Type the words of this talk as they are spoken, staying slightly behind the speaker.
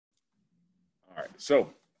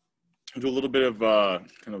So I'll do a little bit of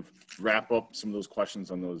kind of wrap up some of those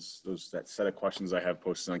questions on that set of questions I have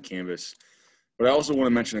posted on Canvas. But I also want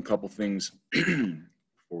to mention a couple things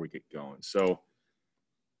before we get going. So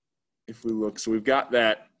if we look, so we've got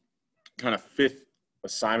that kind of fifth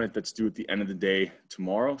assignment that's due at the end of the day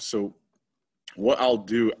tomorrow. So what I'll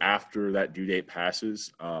do after that due date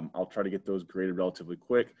passes, I'll try to get those graded relatively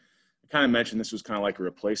quick. I kind of mentioned this was kind of like a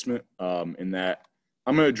replacement in that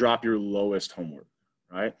I'm going to drop your lowest homework,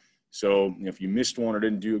 right? So if you missed one or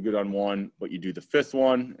didn't do good on one, but you do the fifth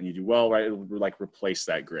one and you do well, right, it'll like replace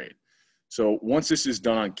that grade. So once this is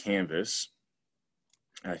done on Canvas,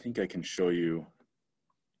 I think I can show you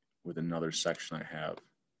with another section I have.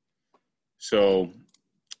 So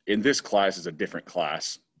in this class is a different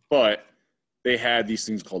class, but they had these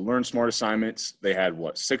things called Learn Smart assignments. They had,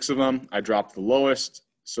 6 of them. I dropped the lowest.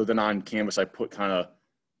 So then on Canvas, I put kind of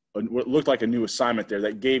what looked like a new assignment there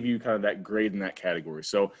that gave you kind of that grade in that category.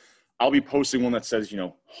 So I'll be posting one that says,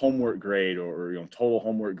 homework grade or total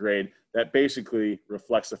homework grade. That basically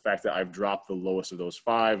reflects the fact that I've dropped the lowest of those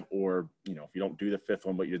 5, or, if you don't do the 5th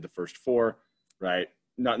one, but you did the first 4, right?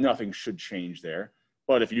 Nothing should change there.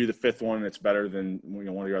 But if you do the 5th one and it's better than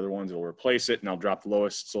one of your other ones, it'll replace it and I'll drop the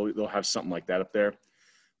lowest. So they'll have something like that up there.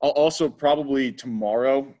 I'll also probably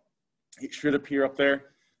tomorrow, it should appear up there.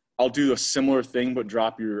 I'll do a similar thing, but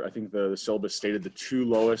drop I think the syllabus stated the 2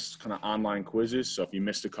 lowest kind of online quizzes. So if you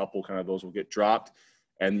missed a couple, kind of those will get dropped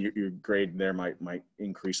and your grade there might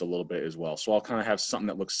increase a little bit as well. So I'll kind of have something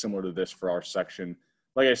that looks similar to this for our section.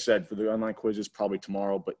 Like I said, for the online quizzes, probably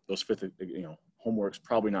tomorrow, but those 5th, homework's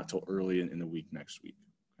probably not till early in the week next week.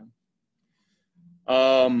 Okay.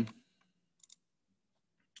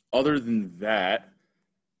 Other than that,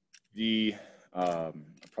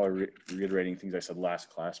 probably reiterating things I said last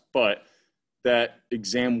class, but that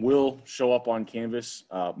exam will show up on Canvas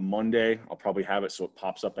Monday. I'll probably have it so it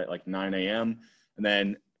pops up at like 9 a.m. And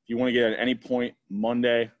then if you want to get at any point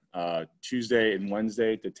Monday, Tuesday, and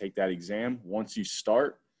Wednesday to take that exam, once you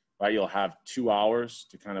start, right, you'll have 2 hours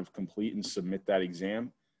to kind of complete and submit that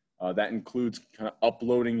exam. That includes kind of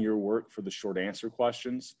uploading your work for the short answer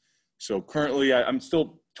questions. So currently I'm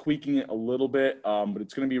still tweaking it a little bit, but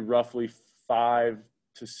it's going to be roughly 5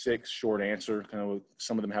 to 6 short answer, kind of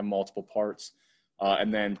some of them have multiple parts.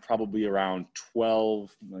 And then probably around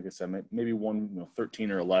 12, like I said, maybe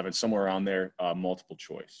 13 or 11, somewhere around there, multiple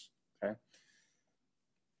choice, okay?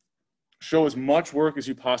 Show as much work as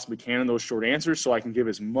you possibly can in those short answers so I can give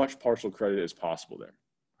as much partial credit as possible there,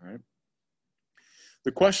 all right?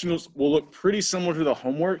 The questions will look pretty similar to the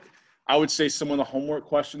homework. I would say some of the homework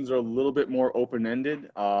questions are a little bit more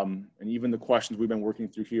open-ended, and even the questions we've been working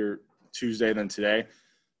through here Tuesday than today,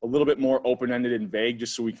 a little bit more open-ended and vague,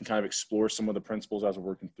 just so we can kind of explore some of the principles as we're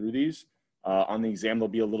working through these. On the exam, they'll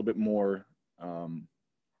be a little bit more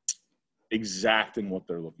exact in what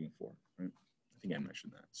they're looking for. Right? I think I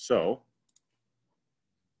mentioned that. So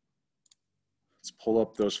let's pull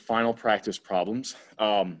up those final practice problems.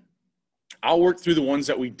 I'll work through the ones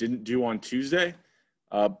that we didn't do on Tuesday.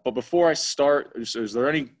 But before I start, is there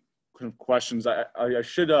any kind of questions? I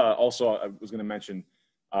should also, I was going to mention,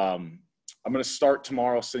 I'm going to start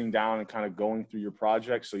tomorrow sitting down and kind of going through your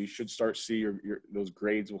project. So you should start see those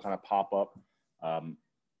grades will kind of pop up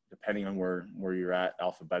depending on where you're at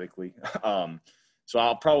alphabetically. So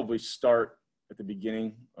I'll probably start at the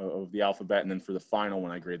beginning of the alphabet, and then for the final,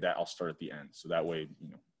 when I grade that, I'll start at the end. So that way,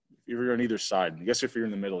 if you're on either side, I guess if you're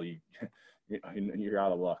in the middle, you're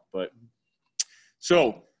out of luck. But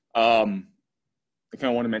so I kind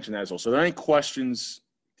of want to mention that as well. So are there any questions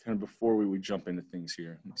kind of before we jump into things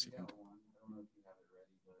here? Let me see. I don't know if you have it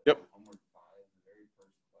ready, but yep. Homework 5, the very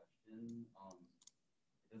first question, it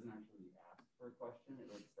doesn't actually ask for a question. It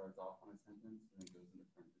like starts off on a sentence and then goes into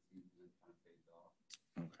parentheses and then kind of fades off.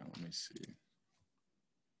 Okay, let me see.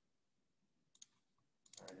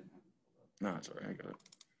 Sorry, I didn't have it pulled up. No, it's all right. I got it.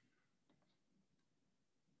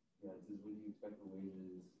 Yeah, it says, what do you expect the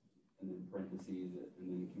wages, and then parentheses, and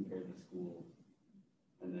then compared to school,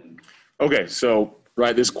 and then. Okay, so,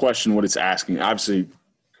 right, this question, what it's asking, obviously,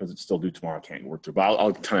 because it's still due tomorrow, I can't work through, but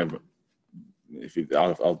I'll kind of,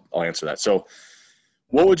 I'll answer that. So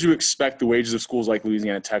what would you expect the wages of schools like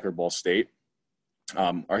Louisiana Tech or Ball State?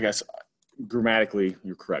 Or I guess grammatically,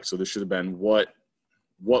 you're correct. So this should have been what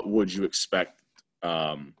would you expect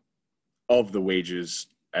of the wages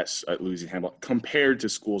at Louisiana compared to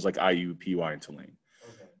schools like IU, PY, and Tulane?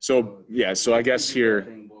 Okay. So yeah, so I guess here,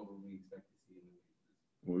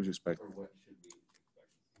 what would you expect? Or what should we expect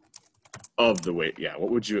of the weight? Yeah,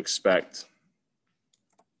 what would you expect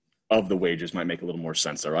of the wages might make a little more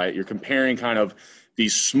sense there, right? You're comparing kind of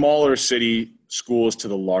these smaller city schools to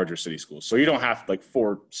the larger city schools. So you don't have like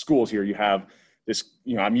 4 schools here. You have this,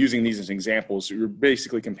 I'm using these as examples. So you're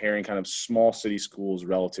basically comparing kind of small city schools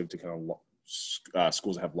relative to kind of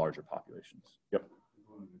schools that have larger populations. Yep.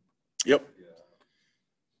 Yep.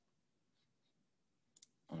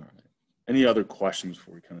 All right. Any other questions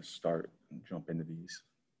before we kind of start and jump into these?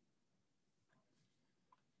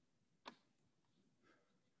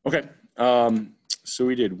 Okay. So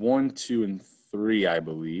we did 1, 2, and 3, I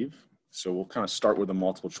believe. So we'll kind of start with the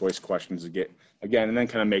multiple choice questions again, and then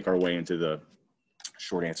kind of make our way into the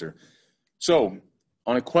short answer. So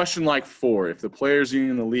on a question like 4, if the players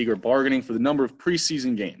union and the league are bargaining for the number of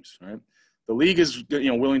preseason games, right? The league is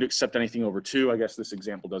willing to accept anything over 2. I guess this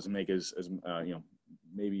example doesn't make as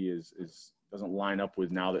maybe doesn't line up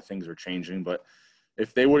with now that things are changing. But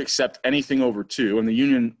if they would accept anything over 2, and the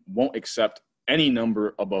union won't accept any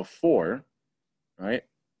number above 4, right?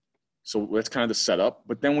 So that's kind of the setup.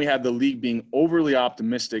 But then we have the league being overly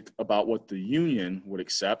optimistic about what the union would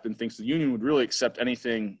accept and thinks the union would really accept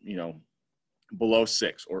anything, below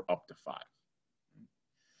 6 or up to 5.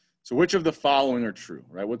 So which of the following are true,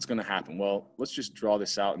 right? What's going to happen? Well, let's just draw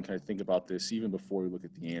this out and kind of think about this even before we look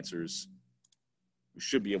at the answers. We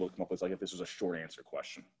should be able to come up with, like, if this was a short answer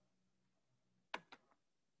question.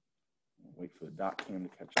 Wait for the dot cam to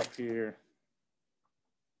catch up here.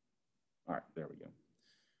 All right, there we go.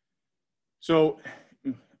 So,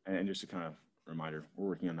 and just a kind of reminder, we're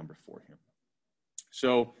working on number 4 here.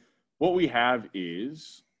 So what we have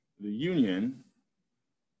is the union,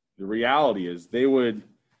 the reality is they would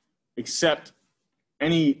accept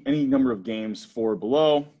any number of games 4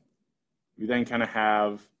 below. You then kind of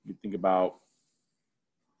have, you think about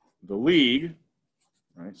the league,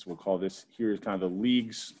 right? So we'll call this here is kind of the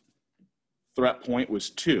league's threat point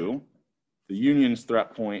was 2. The union's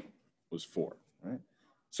threat point was 4, right?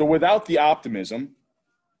 So without the optimism,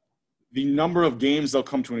 the number of games they'll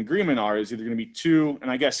come to an agreement is either going to be 2,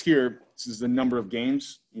 and I guess here, this is the number of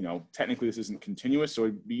games, technically this isn't continuous, so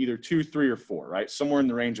it'd be either 2, 3, or 4, right? Somewhere in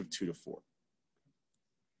the range of 2 to 4.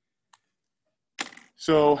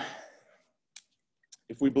 So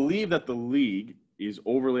if we believe that the league is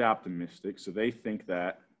overly optimistic, so they think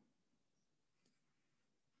that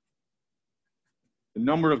the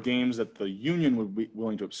number of games that the union would be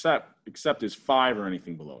willing to accept is 5 or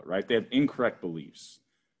anything below it, right? They have incorrect beliefs.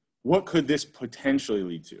 What could this potentially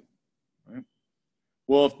lead to, right?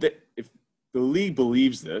 Well, if the league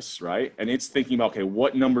believes this, right, and it's thinking about, okay,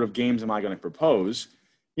 what number of games am I going to propose?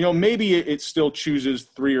 Maybe it still chooses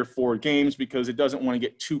 3 or 4 games because it doesn't want to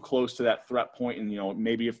get too close to that threat point. And,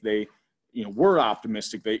 maybe if they, were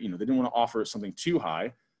optimistic, they didn't want to offer something too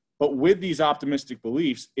high. But with these optimistic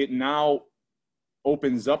beliefs, it now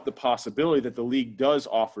opens up the possibility that the league does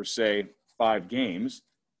offer, say, 5 games,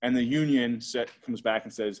 and the union comes back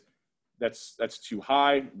and says, that's too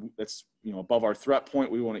high. That's, above our threat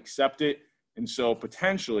point. We won't accept it. And so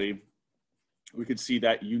potentially we could see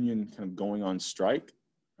that union kind of going on strike,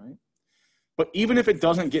 right? But even if it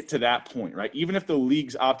doesn't get to that point, right? Even if the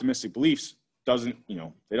league's optimistic beliefs doesn't,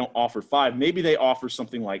 they don't offer 5, maybe they offer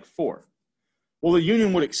something like 4. Well, the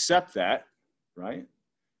union would accept that, right?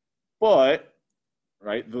 But,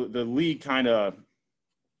 right, the league kind of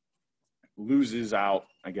loses out,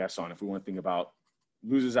 I guess, on, if we want to think about,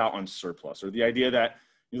 loses out on surplus, or the idea that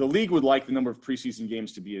the league would like the number of preseason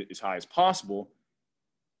games to be as high as possible.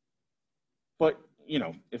 But,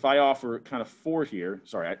 if I offer kind of 4 here,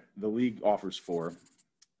 the league offers 4.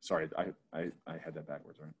 Sorry, I had that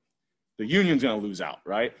backwards, right? The union's going to lose out,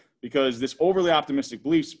 right? Because this overly optimistic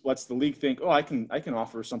beliefs lets the league think, oh, I can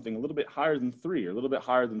offer something a little bit higher than 3 or a little bit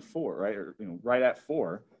higher than 4, right? Or, right at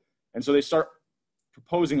 4. And so they start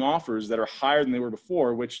proposing offers that are higher than they were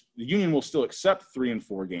before, which the union will still accept 3 and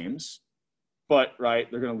 4 games, but, right,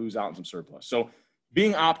 they're going to lose out on some surplus. So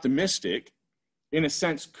being optimistic, in a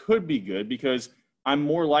sense, could be good because I'm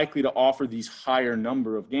more likely to offer these higher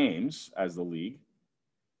number of games as the league.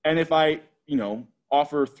 And if I,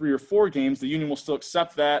 offer 3 or 4 games, the union will still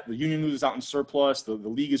accept that. The union loses out in surplus. The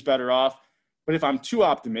league is better off. But if I'm too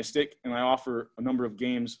optimistic and I offer a number of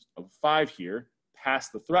games of 5 here,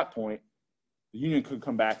 past the threat point, the union could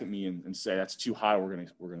come back at me and say, that's too high, we're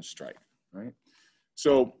gonna strike, right?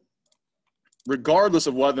 So regardless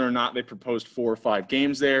of whether or not they proposed 4 or 5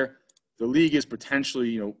 games there, the league is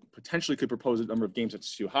potentially could propose a number of games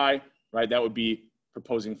that's too high, right? That would be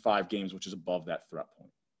proposing 5 games, which is above that threat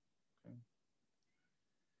point. Okay.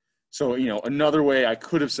 So, another way I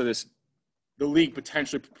could have said this, the league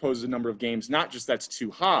potentially proposes a number of games, not just that's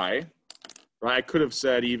too high, right? I could have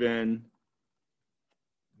said even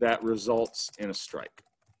that results in a strike.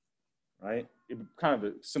 right? Kind of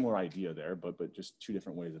a similar idea there, but just two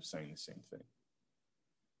different ways of saying the same thing.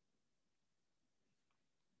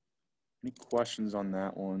 Any questions on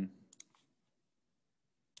that one?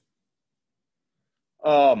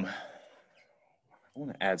 I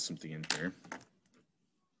want to add something in here.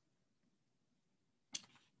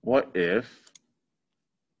 What if,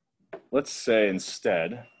 let's say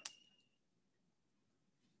instead,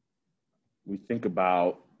 we think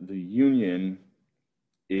about the union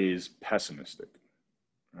is pessimistic,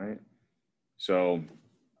 right? So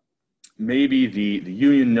maybe the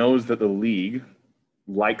union knows that the league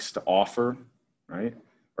likes to offer, right?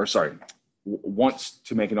 Or sorry, wants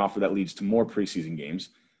to make an offer that leads to more preseason games.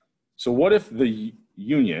 So what if the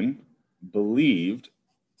union believed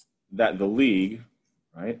that the league,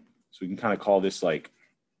 right? So we can kind of call this like,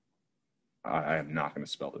 I am not going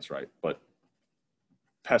to spell this right, but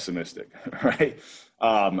pessimistic, right?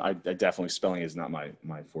 I definitely, spelling is not my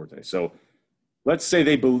forte. So let's say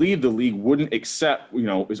they believe the league wouldn't accept,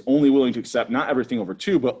 is only willing to accept not everything over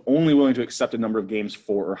 2, but only willing to accept a number of games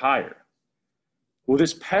 4 or higher. Well,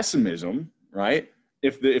 this pessimism, right?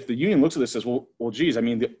 If the union looks at this and says, well, geez, I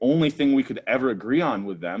mean, the only thing we could ever agree on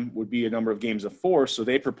with them would be a number of games of 4. So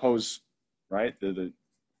they propose, right? The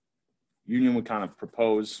union would kind of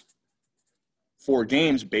propose 4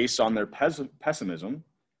 games based on their pessimism,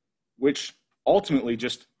 which ultimately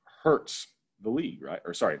just hurts the league, right?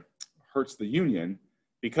 Or sorry, hurts the union,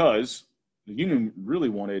 because the union really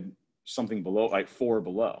wanted something below, like 4 or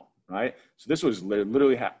below, right? So this was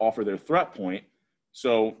literally offer their threat point.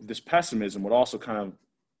 So this pessimism would also kind of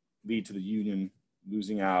lead to the union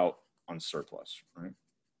losing out on surplus, right?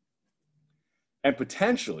 And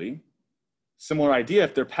potentially, similar idea,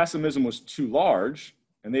 if their pessimism was too large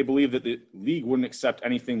and they believe that the league wouldn't accept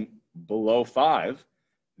anything below 5,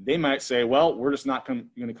 they might say, well, we're just not going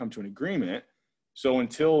to come to an agreement. So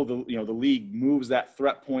until the league moves that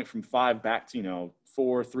threat point from 5 back to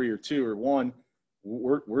 4, 3, or 2, or 1,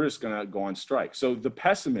 we're just going to go on strike. So the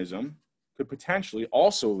pessimism could potentially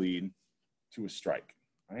also lead to a strike,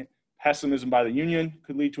 right? Pessimism by the union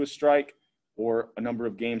could lead to a strike, or a number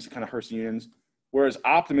of games that kind of hurts the unions, whereas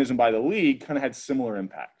optimism by the league kind of had similar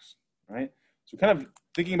impacts, right? So kind of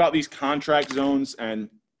thinking about these contract zones and,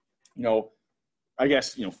 I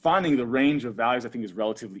guess, finding the range of values I think is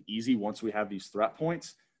relatively easy once we have these threat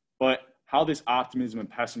points, but how this optimism and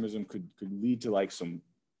pessimism could lead to like some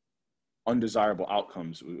undesirable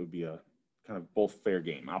outcomes would be a kind of both fair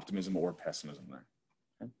game, optimism or pessimism there.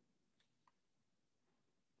 Okay.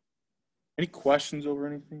 Any questions over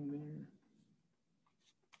anything there?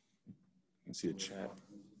 You can see the chat.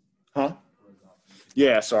 Huh?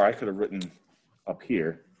 Yeah, sorry, I could have written up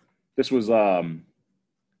here. This was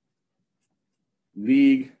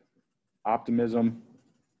league, optimism.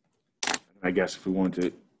 I guess if we wanted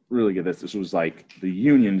to really get this was like the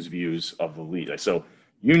union's views of the league. So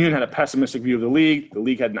union had a pessimistic view of the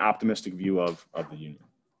league had an optimistic view of the union.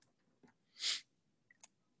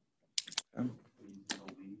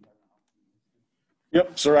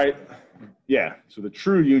 Yep, so right. Yeah, so the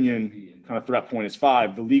true union kind of threat point is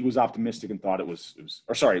 5. The league was optimistic and thought it was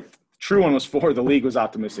or sorry, true one was 4. The league was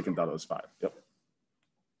optimistic and thought it was 5. Yep.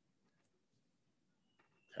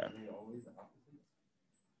 Okay.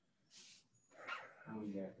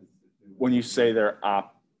 When you say they're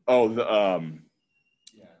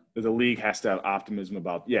the league has to have optimism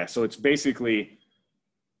about, so it's basically,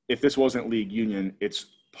 if this wasn't league union, it's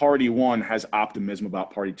party 1 has optimism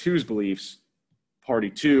about party 2's beliefs, party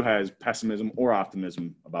 2 has pessimism or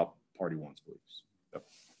optimism about party 1's beliefs. Yep.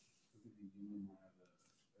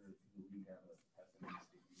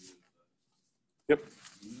 Yep.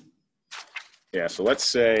 Yeah, so let's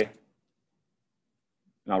say,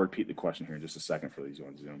 and I'll repeat the question here in just a second for these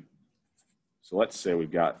on Zoom. So let's say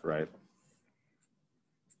we've got, right,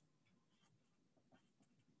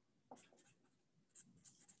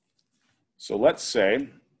 so let's say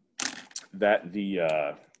that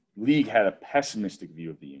the league had a pessimistic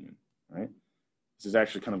view of the union, right? This is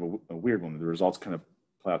actually kind of a weird one. The results kind of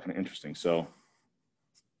play out kind of interesting. So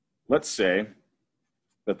let's say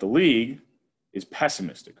that the league is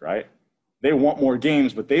pessimistic, right? They want more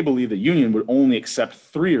games, but they believe the union would only accept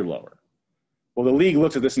 3 or lower. Well, the league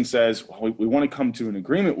looks at this and says, well, we want to come to an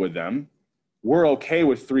agreement with them. We're okay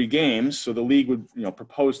with 3 games. So the league would,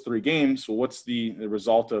 propose 3 games. So what's the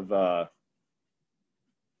result of the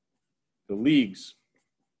league's?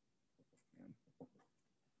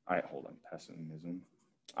 All right, hold on, pessimism.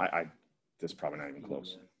 This is probably not even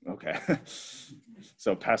close. Okay.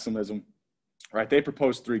 So pessimism, right? They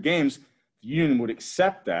proposed 3 games. The union would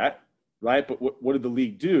accept that, right? But what did the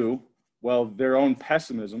league do? Well, their own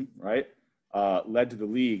pessimism, right, led to the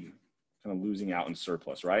league kind of losing out in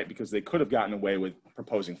surplus, right? Because they could have gotten away with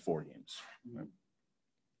proposing 4 games. Right?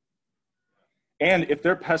 And if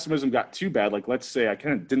their pessimism got too bad, like let's say I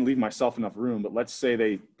kind of didn't leave myself enough room, but let's say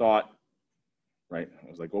they thought, right, I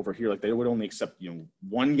was like over here, like they would only accept,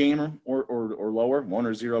 1 game or lower, 1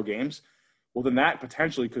 or 0 games. Well, then that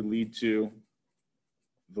potentially could lead to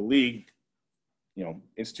the league,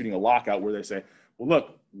 instituting a lockout where they say, well,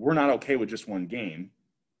 look, we're not okay with just 1 game.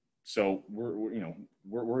 So we're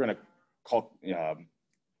going to call,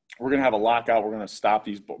 we're going to have a lockout. We're going to stop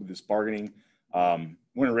this bargaining.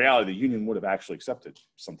 When in reality, the union would have actually accepted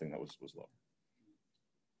something that was lower.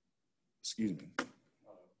 Excuse me.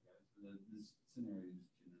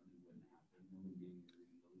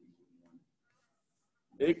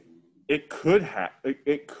 It could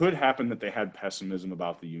happen that they had pessimism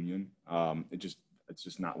about the union. It's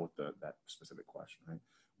just not what that specific question, right?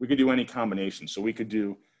 We could do any combination. So we could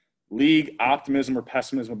do league optimism or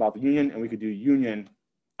pessimism about the union, and we could do union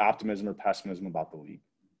optimism or pessimism about the league.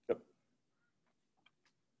 Yep.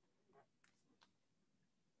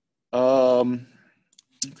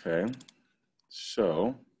 Okay.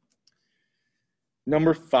 So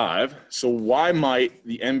number 5. So why might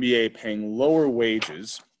the NBA paying lower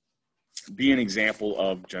wages be an example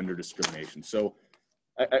of gender discrimination? So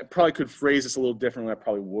I probably could phrase this a little differently. I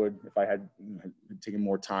probably would if I had taken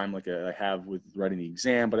more time like I have with writing the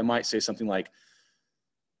exam, but I might say something like,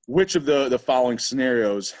 which of the following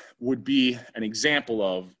scenarios would be an example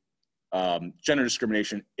of gender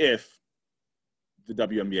discrimination if the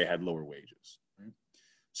WNBA had lower wages? Right?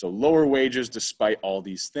 So lower wages despite all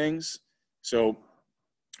these things. So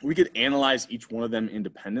we could analyze each one of them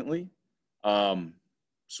independently.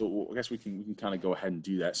 So I guess we can kind of go ahead and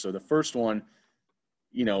do that. So the first one,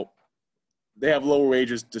 they have lower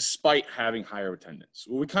wages despite having higher attendance.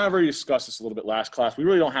 Well, we kind of already discussed this a little bit last class. We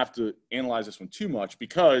really don't have to analyze this one too much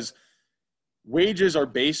because wages are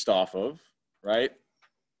based off of, right?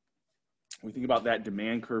 We think about that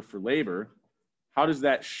demand curve for labor. How does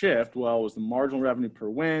that shift? Well, it was the marginal revenue per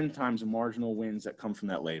win times the marginal wins that come from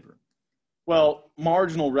that labor. Well,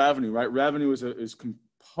 marginal revenue, right? Revenue is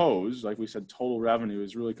composed, like we said, total revenue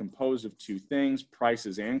is really composed of 2 things,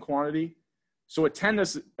 prices and quantity. So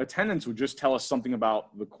attendance would just tell us something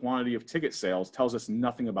about the quantity of ticket sales, tells us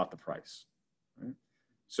nothing about the price. Right?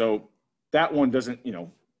 So that one doesn't,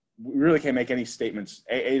 we really can't make any statements.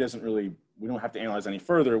 AA doesn't really, we don't have to analyze any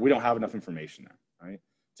further. We don't have enough information there, right,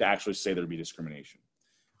 to actually say there'd be discrimination.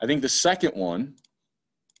 I think the second one,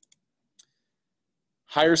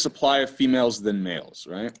 higher supply of females than males,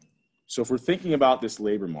 right? So if we're thinking about this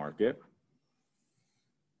labor market,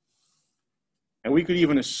 and we could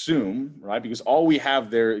even assume, right, because all we have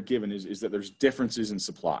there given is that there's differences in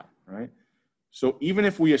supply, right? So even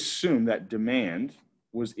if we assume that demand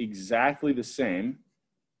was exactly the same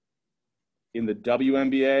in the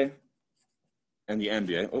WNBA and the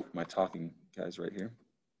NBA, oh, my talking guys right here.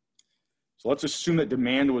 So let's assume that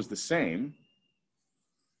demand was the same.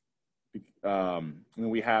 And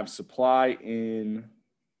we have supply in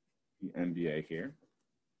the NBA here.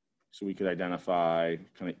 So we could identify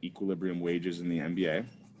kind of equilibrium wages in the NBA,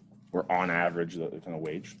 or on average, the kind of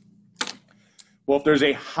wage. Well, if there's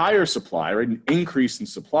a higher supply, right, an increase in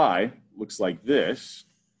supply, looks like this.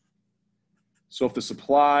 So if the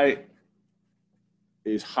supply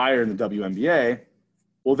is higher in the WNBA,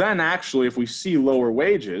 well, then actually, if we see lower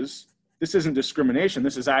wages, this isn't discrimination.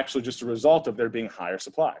 This is actually just a result of there being higher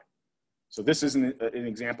supply. So this isn't an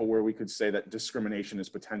example where we could say that discrimination is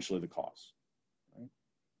potentially the cause.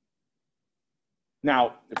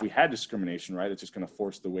 Now, if we had discrimination, right, it's just going to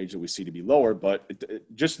force the wage that we see to be lower, but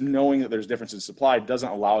just knowing that there's differences in supply doesn't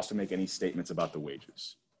allow us to make any statements about the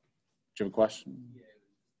wages. Do you have a question?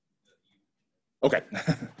 Okay.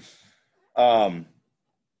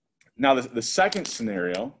 Now, the second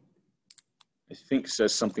scenario, I think,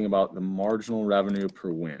 says something about the marginal revenue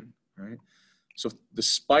per win, right? So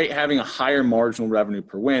despite having a higher marginal revenue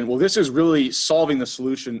per win, well, this is really solving the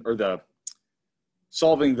solution or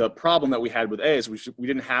solving the problem that we had with A is we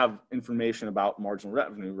didn't have information about marginal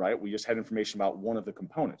revenue, right? We just had information about one of the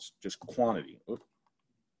components, just quantity. Oops.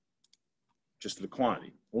 Just the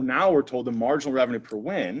quantity. Well, now we're told the marginal revenue per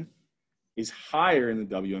win is higher in the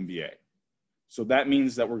WNBA. So that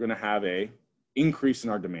means that we're going to have a increase in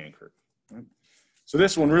our demand curve. Right? So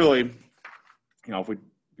this one really, if we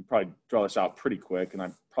could probably draw this out pretty quick, and I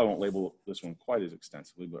probably won't label this one quite as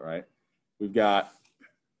extensively, but right, we've got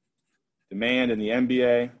demand in the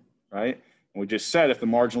NBA, right? And we just said if the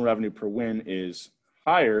marginal revenue per win is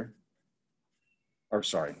higher, or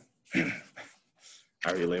sorry, I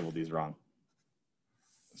already labeled these wrong.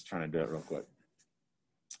 Let's try to do it real quick.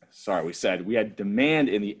 sorry, we said we had demand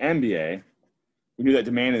in the MBA. We knew that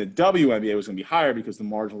demand in the WNBA was going to be higher because the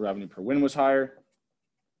marginal revenue per win was higher.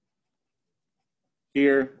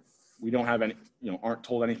 Here, we don't have any, aren't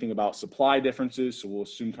told anything about supply differences, so we'll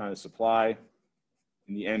assume kind of supply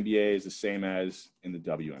in the MBA is the same as in the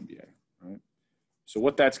WNBA, right? So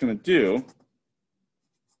what that's going to do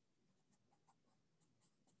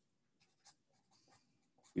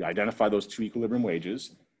we identify those two equilibrium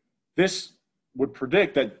wages. This would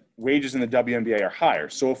predict that wages in the WNBA are higher.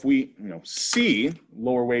 So if we see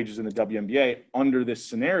lower wages in the WNBA under this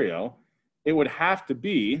scenario, it would have to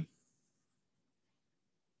be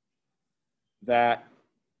that,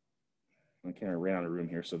 I kind of ran out of room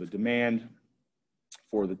here, so the demand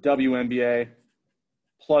for the WNBA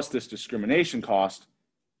plus this discrimination cost,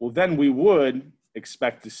 well, then we would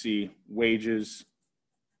expect to see wages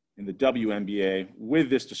in the WNBA with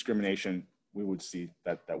this discrimination, we would see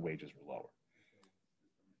that wages were lower.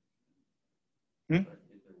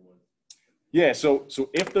 Yeah, so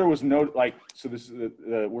if there was no,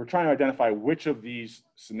 we're trying to identify which of these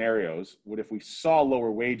scenarios would, if we saw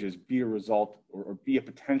lower wages, be a result or be a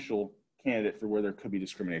potential candidate for where there could be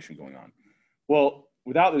discrimination going on. Well,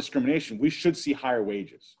 without the discrimination, we should see higher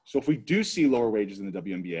wages. So if we do see lower wages in the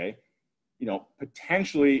WNBA,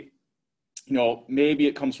 potentially, maybe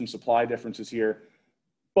it comes from supply differences here,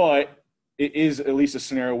 but it is at least a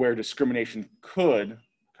scenario where discrimination could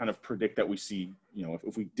kind of predict that we see,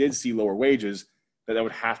 if we did see lower wages, that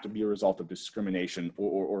would have to be a result of discrimination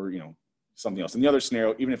or something else. In the other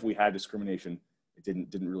scenario, even if we had discrimination, it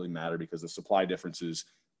didn't really matter because the supply differences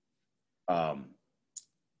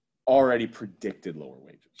already predicted lower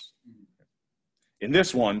wages. In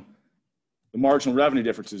this one, the marginal revenue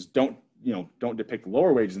differences don't depict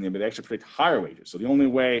lower wages in the MBA, they actually predict higher wages. So the only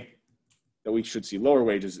way that we should see lower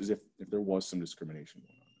wages is if there was some discrimination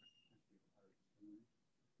going on.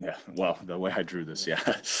 Yeah, well, the way I drew this, yeah,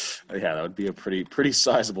 that would be a pretty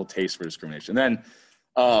sizable case for discrimination. Then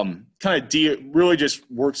really just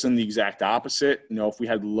works in the exact opposite. If we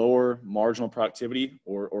had lower marginal productivity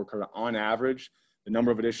or kind of on average, the number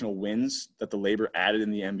of additional wins that the labor added in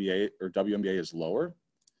the MBA or WNBA is lower.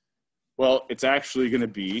 Well, it's actually going to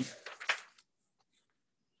be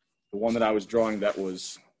the one that I was drawing that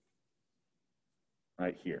was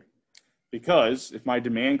right here. Because if my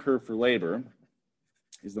demand curve for labor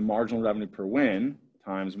is the marginal revenue per win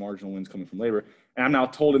times marginal wins coming from labor, and I'm now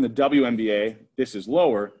told in the WNBA this is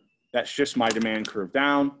lower, that shifts my demand curve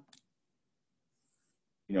down.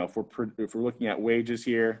 If we're looking at wages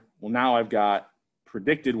here, well, now I've got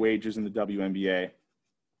predicted wages in the WNBA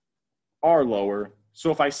are lower. So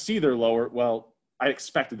if I see they're lower, well, I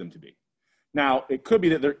expected them to be. Now, it could be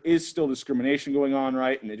that there is still discrimination going on,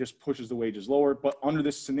 right? And it just pushes the wages lower. But under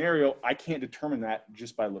this scenario, I can't determine that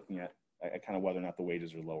just by looking at kind of whether or not the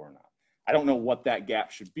wages are lower or not. I don't know what that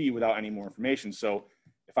gap should be without any more information. So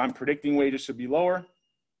if I'm predicting wages should be lower,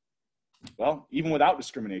 well, even without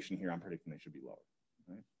discrimination here, I'm predicting they should be lower.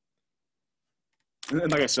 Right?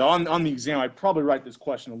 And like I said, on the exam, I'd probably write this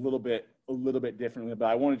question a little bit differently, but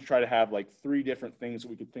I wanted to try to have like 3 different things that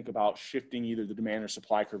we could think about shifting either the demand or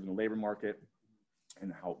supply curve in the labor market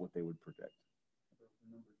and what they would predict.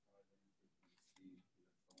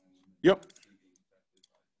 Yep.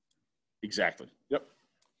 Exactly. Yep.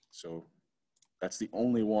 So that's the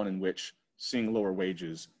only one in which seeing lower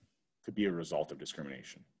wages could be a result of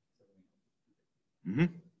discrimination. In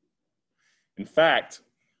fact,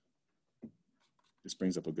 this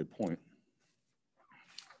brings up a good point.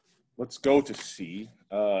 Let's go to C. Is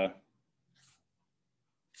that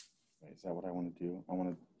what I want to do? I want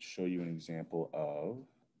to show you an example of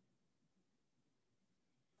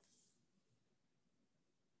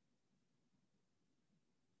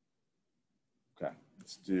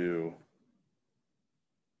let's do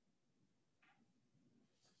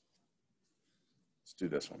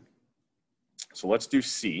this one. So let's do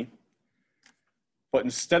C, but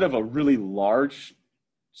instead of a really large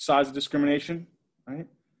size of discrimination, right?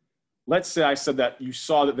 Let's say I said that you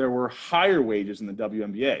saw that there were higher wages in the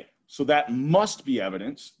WNBA. So that must be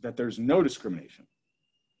evidence that there's no discrimination.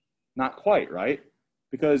 Not quite, right?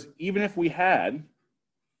 Because even if we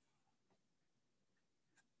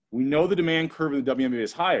know the demand curve in the WNBA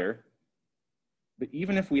is higher, but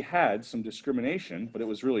even if we had some discrimination, but it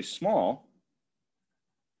was really small,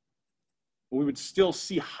 we would still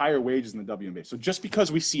see higher wages in the WNBA. So just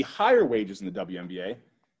because we see higher wages in the WNBA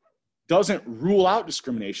doesn't rule out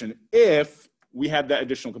discrimination if we had that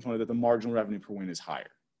additional component that the marginal revenue per win is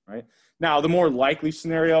higher, right? Now, the more likely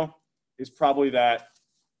scenario is probably that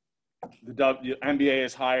the WNBA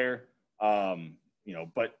is higher,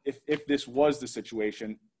 but if this was the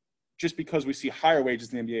situation, just because we see higher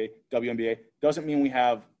wages in the NBA, WNBA, doesn't mean we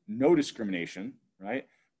have no discrimination, right?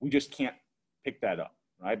 We just can't pick that up,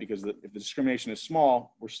 right? Because if the discrimination is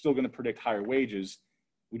small, we're still going to predict higher wages.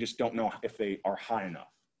 We just don't know if they are high enough.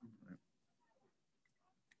 Right?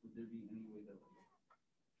 Would there be any way that,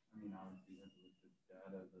 I mean, obviously you have to look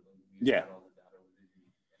at data, but yeah. All the data, would there be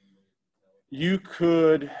any way to tell? You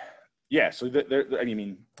could, yeah. So I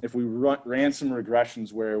mean, if we ran some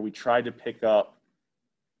regressions where we tried to pick up,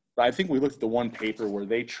 I think we looked at the one paper where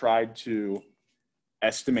they tried to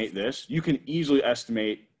estimate this. You can easily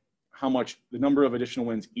estimate how much the number of additional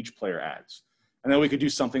wins each player adds. And then we could do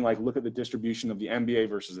something like look at the distribution of the NBA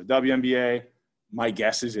versus the WNBA. My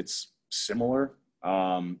guess is it's similar.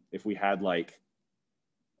 If we had like,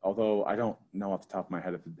 although I don't know off the top of my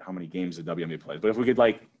head how many games the WNBA plays, but if we could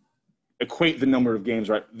like equate the number of games,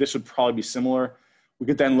 right, this would probably be similar. We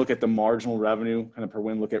could then look at the marginal revenue kind of per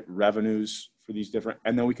win, look at revenues for these different,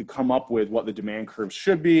 and then we could come up with what the demand curves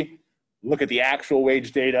should be, look at the actual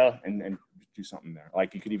wage data and do something there.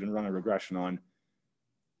 Like you could even run a regression on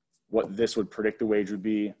what this would predict the wage would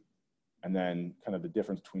be, and then kind of the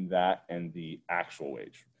difference between that and the actual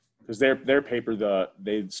wage. Because their paper,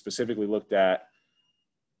 they specifically looked at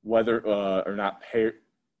whether or not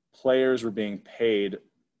players were being paid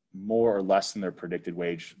more or less than their predicted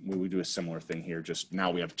wage. We would do a similar thing here, just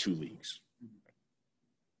now we have 2 leagues.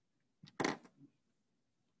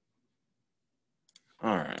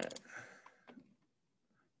 All right.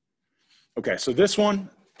 Okay, so this one,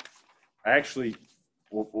 I actually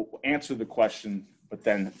will answer the question, but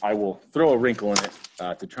then I will throw a wrinkle in it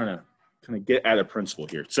to try to kind of get at a principle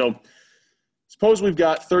here. So suppose we've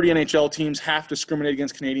got 30 NHL teams, half discriminate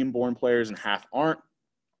against Canadian-born players and half aren't.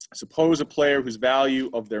 Suppose a player whose value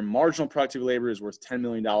of their marginal productive labor is worth $10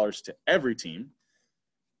 million to every team.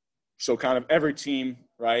 So kind of every team,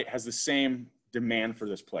 right, has the same demand for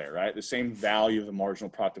this player, right? The same value of the marginal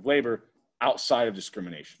productive labor outside of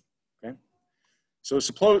discrimination, okay? So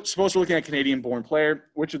suppose we're looking at a Canadian-born player,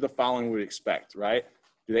 which of the following would we expect, right?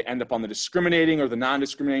 Do they end up on the discriminating or the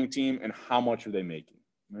non-discriminating team, and how much are they making,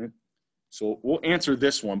 right? So we'll answer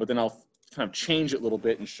this one, but then I'll kind of change it a little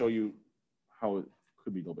bit and show you how it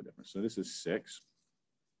could be a little bit different. So this is 6.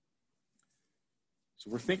 So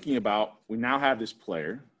we're thinking about, we now have this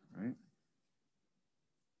player, right?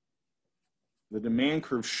 The demand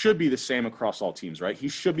curve should be the same across all teams, right? He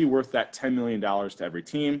should be worth that $10 million to every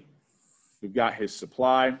team. We've got his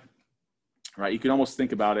supply, right? You can almost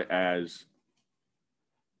think about it as,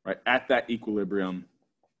 right, at that equilibrium,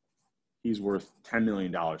 he's worth $10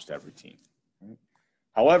 million to every team. Right?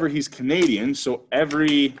 However, he's Canadian, so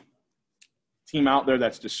every team out there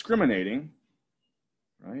that's discriminating,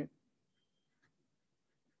 right,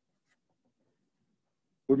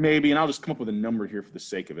 would maybe, and I'll just come up with a number here for the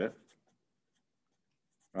sake of it,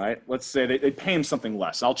 right? Let's say they pay him something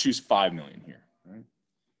less. I'll choose $5 million here, right?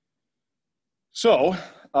 So,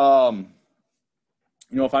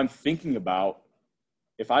 you know, if I'm thinking about,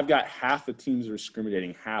 if I've got half the teams that are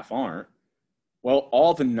discriminating, half aren't, well,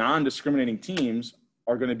 all the non-discriminating teams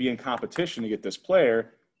are going to be in competition to get this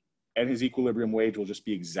player, and his equilibrium wage will just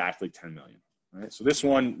be exactly $10 million, right? So this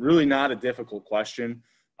one, really not a difficult question.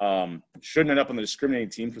 Shouldn't end up on the discriminating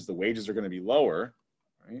team because the wages are going to be lower,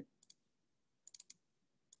 right?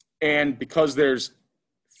 And because there's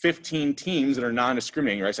 15 teams that are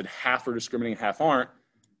non-discriminating, right? I said half are discriminating, half aren't.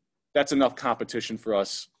 That's enough competition for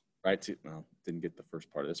us, right? Well, didn't get the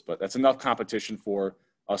first part of this, but that's enough competition for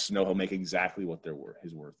us to know he'll make exactly what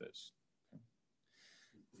his worth is.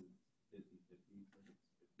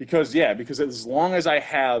 Because as long as I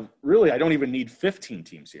have, really, I don't even need 15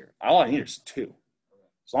 teams here. All I need is 2.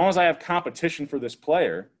 As long as I have competition for this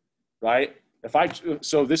player, right?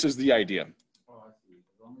 So this is the idea. Oh, I see.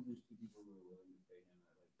 As long as there's 2 people who are willing to pay him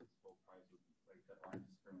at like this full price, like that aren't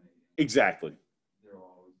discriminating. Exactly. There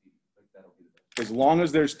will always be, like, that'll be the best. As long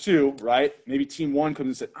as there's 2, right? Maybe team 1 comes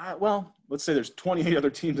and says, well, let's say there's 28 other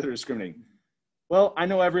teams that are discriminating. Well, I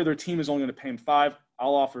know every other team is only going to pay him 5.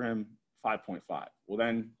 I'll offer him 5.5. Well,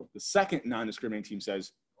 then the second non-discriminating team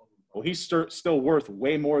says, well, he's still worth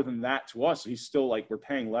way more than that to us. So he's still like, we're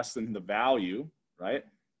paying less than the value, right?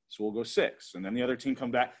 So we'll go 6. And then the other team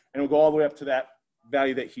come back and we'll go all the way up to that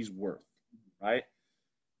value that he's worth, right?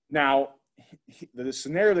 Now, the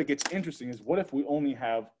scenario that gets interesting is what if we only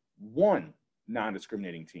have 1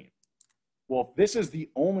 non-discriminating team? Well, if this is the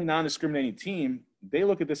only non-discriminating team, they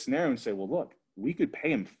look at this scenario and say, well, look, we could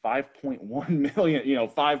pay him 5.1 million, you know,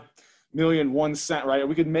 5 million 1 cent, right?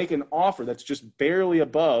 We could make an offer that's just barely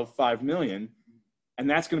above 5 million, and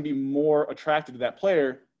that's going to be more attractive to that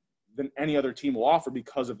player than any other team will offer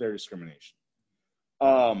because of their discrimination.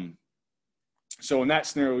 So in that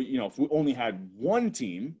scenario, if we only had one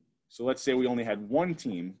team, so let's say we only had one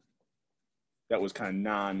team that was kind of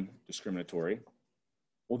non-discriminatory,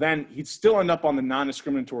 well, then he'd still end up on the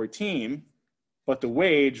non-discriminatory team, but the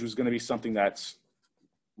wage was going to be something that's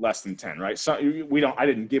less than 10, right? So I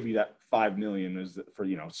didn't give you that 5 million as for,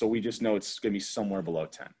 so we just know it's going to be somewhere below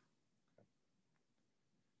 10.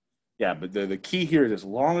 Yeah, but the key here is as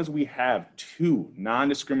long as we have two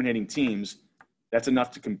non-discriminating teams, that's enough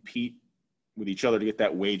to compete with each other to get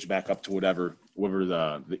that wage back up to whatever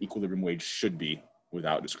the equilibrium wage should be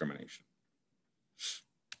without discrimination.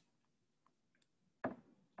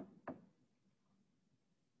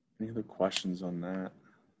 Any other questions on that?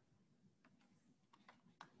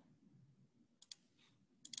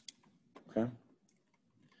 Okay.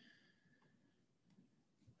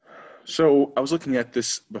 So I was looking at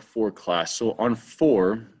this before class. So on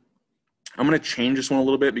 4, I'm going to change this one a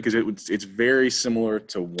little bit because it's very similar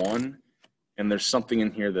to 1, and there's something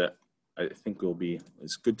in here that I think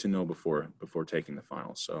it's good to know before taking the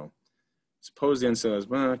final. So suppose the NCAA is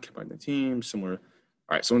combine the team similar.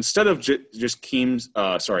 All right. So instead of just teams,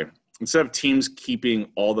 instead of teams keeping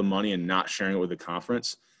all the money and not sharing it with the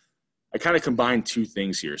conference, I kind of combined two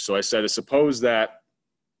things here. So I said, suppose that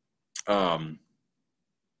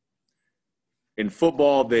in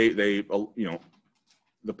football, the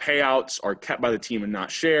payouts are kept by the team and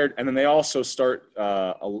not shared. And then they also start,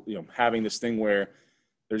 having this thing where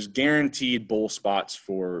there's guaranteed bowl spots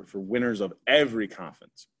for winners of every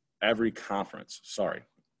conference.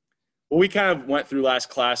 Well, we kind of went through last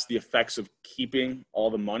class the effects of keeping all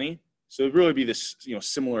the money. So it'd really be this,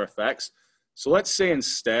 similar effects. So let's say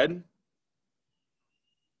instead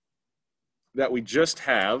that we just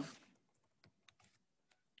have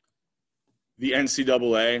the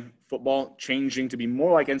NCAA football changing to be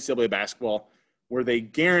more like NCAA basketball, where they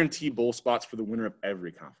guarantee bowl spots for the winner of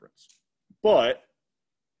every conference. But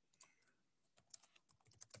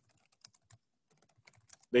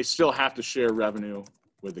they still have to share revenue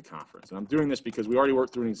with the conference. And I'm doing this because we already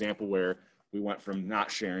worked through an example where we went from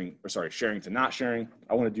sharing to not sharing.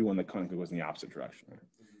 I want to do one that kind of goes in the opposite direction.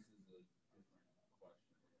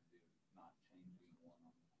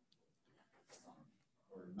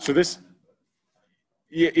 So this,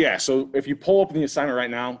 yeah. So if you pull up the assignment right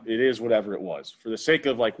now, it is whatever it was. For the sake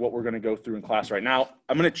of like what we're going to go through in class right now,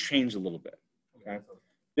 I'm going to change a little bit. Okay.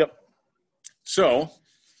 Yep. So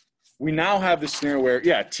we now have this scenario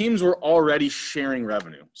where, teams were already sharing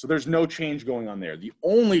revenue. So there's no change going on there. The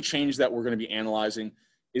only change that we're going to be analyzing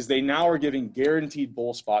is they now are giving guaranteed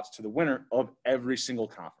bowl spots to the winner of every single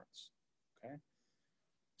conference. Okay.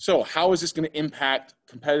 So how is this going to impact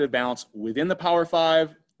competitive balance within the Power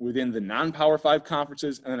 5, within the non-Power 5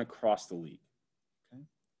 conferences, and then across the league? Okay.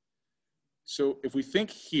 So if we think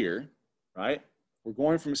here, right, we're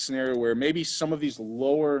going from a scenario where maybe some of these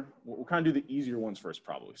lower, we'll kind of do the easier ones first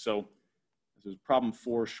probably. So this is problem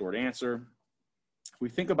 4, short answer. If we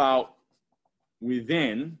think about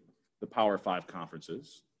within the Power 5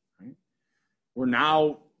 conferences, right, we're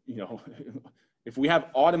now, if we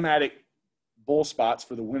have automatic bowl spots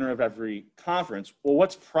for the winner of every conference, well,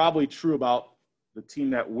 what's probably true about the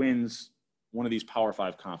team that wins one of these Power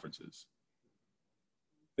 5 conferences?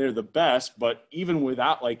 They're the best, but even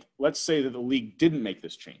without, let's say that the league didn't make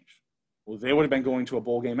this change. Well, they would have been going to a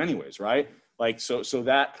bowl game anyways, right? So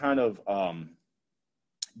that kind of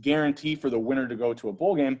guarantee for the winner to go to a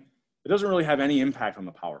bowl game, it doesn't really have any impact on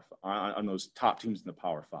the on those top teams in the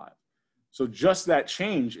Power 5. So just that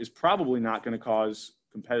change is probably not going to cause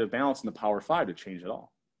competitive balance in the Power 5 to change at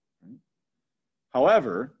all. Right?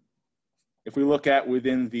 However, if we look at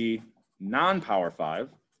within the non-Power 5,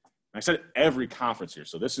 I said every conference here,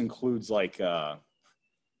 so this includes I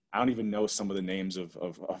don't even know some of the names of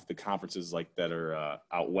the conferences that are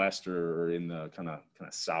out west or in the kind of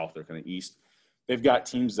south or kind of east. They've got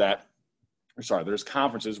teams there's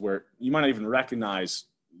conferences where you might not even recognize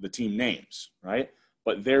the team names, right?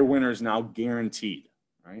 But their winner is now guaranteed,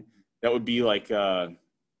 right? That would be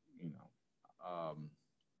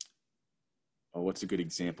what's a good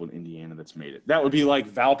example in Indiana that's made it? That would be like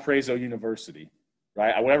Valparaiso University,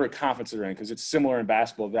 right? Whatever conference they're in, because it's similar in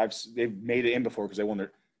basketball. They've made it in before because they won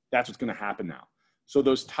that's what's going to happen now. So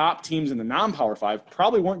those top teams in the non-Power 5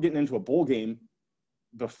 probably weren't getting into a bowl game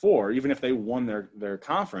before, even if they won their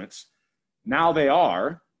conference. Now they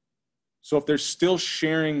are. So if they're still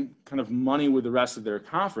sharing kind of money with the rest of their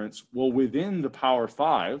conference, well, within the Power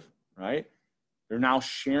 5, right, they're now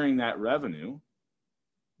sharing that revenue.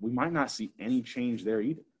 We might not see any change there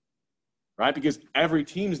either, right? Because every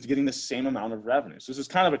team is getting the same amount of revenue. So this is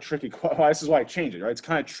kind of a tricky, this is why I changed it, right? It's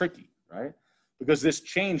kind of tricky, right? Because this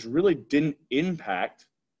change really didn't impact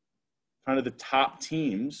kind of the top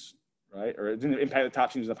teams, right? Or it didn't impact the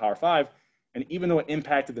top teams in the Power Five. And even though it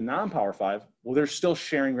impacted the non-Power Five, well, they're still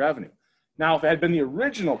sharing revenue. Now, if it had been the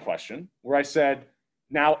original question where I said,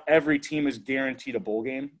 now every team is guaranteed a bowl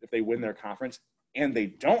game if they win their conference and they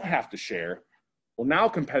don't have to share, well, now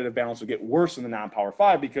competitive balance will get worse in the non-Power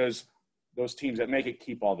Five because those teams that make it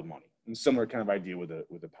keep all the money. And similar kind of idea with the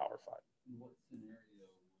Power Five. What scenario would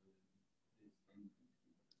this change?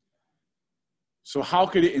 So how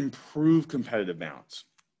could it improve competitive balance?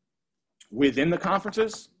 Within the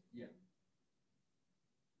conferences? Yeah.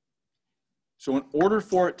 So in order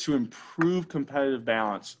for it to improve competitive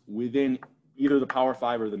balance within either the Power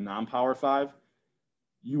Five or the non-Power Five,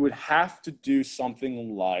 you would have to do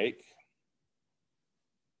something like,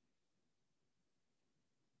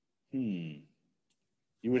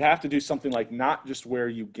 you would have to do something like not just where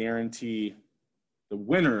you guarantee the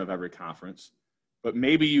winner of every conference, but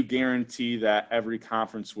maybe you guarantee that every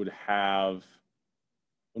conference would have,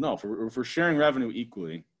 well, no, for sharing revenue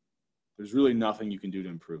equally, there's really nothing you can do to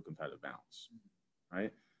improve competitive balance,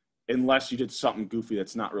 right? Unless you did something goofy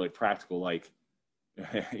that's not really practical, like,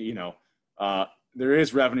 there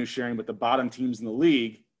is revenue sharing, but the bottom teams in the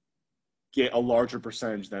league get a larger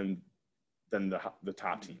percentage than the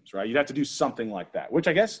top teams, right? You'd have to do something like that, which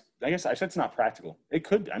I guess I said it's not practical. It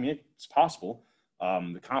could, I mean, it's possible.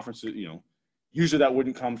 The conference, usually that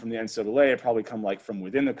wouldn't come from the NCAA. It'd probably come like from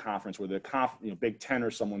within the conference where the Big Ten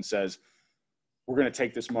or someone says, we're going to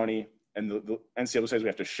take this money, and the NCAA says we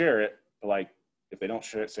have to share it. But like, if they don't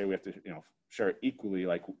share it, say we have to, share it equally,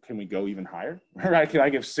 like, can we go even higher? Right? Can I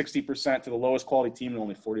give 60% to the lowest quality team and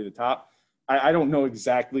only 40 to the top? I don't know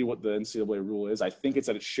exactly what the NCAA rule is. I think it's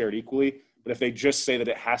that it's shared equally. But if they just say that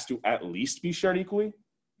it has to at least be shared equally,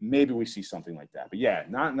 maybe we see something like that. But yeah,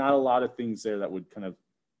 not a lot of things there that would kind of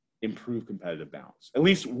improve competitive balance, at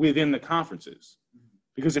least within the conferences.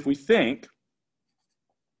 Because if we think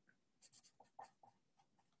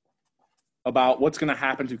about what's going to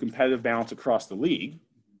happen to competitive balance across the league,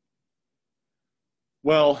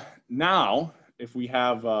 well, now if we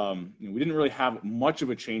have, we didn't really have much of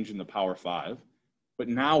a change in the Power Five, but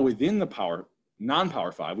now within the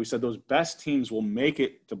non-Power Five, we said those best teams will make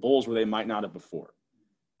it to bowls where they might not have before.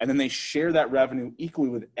 And then they share that revenue equally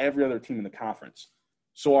with every other team in the conference.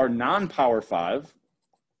 So our non-Power Five,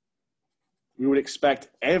 we would expect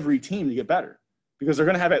every team to get better because they're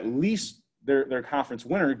going to have at least their conference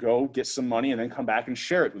winner go get some money and then come back and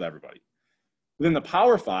share it with everybody. Within the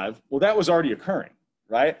Power Five, well, that was already occurring,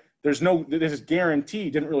 right? This guarantee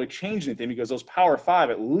didn't really change anything because those Power Five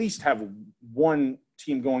at least have one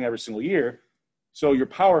team going every single year. So your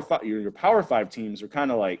Power Five teams are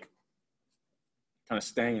kind of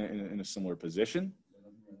staying in a similar position.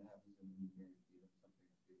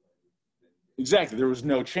 Exactly. There was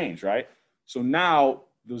no change, right? So now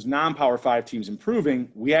those non-Power Five teams improving,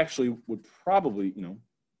 we actually would probably, the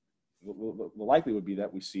likely would be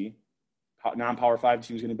that we see non-Power Five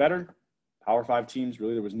teams getting better. Power Five teams,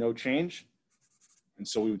 really, there was no change. And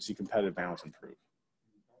so we would see competitive balance improve.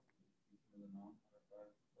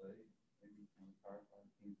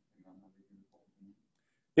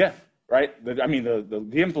 Yeah, right. The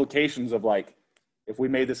implications of like, if we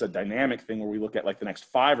made this a dynamic thing where we look at like the next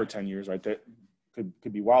 5 or 10 years, right, that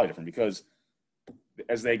could be wildly different because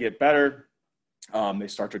as they get better, they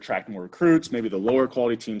start to attract more recruits. Maybe the lower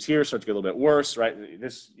quality teams here start to get a little bit worse, right?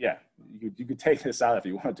 You could take this out if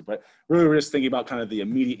you wanted to, but really we're just thinking about kind of the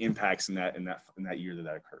immediate impacts in that year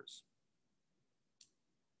that occurs.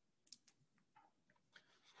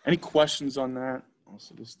 Any questions on that?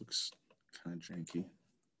 Also, this looks kind of janky.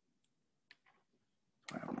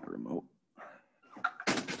 I have my remote.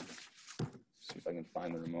 See if I can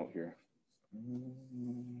find the remote here.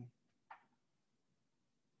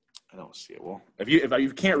 I don't see it. Well, if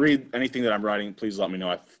you can't read anything that I'm writing, please let me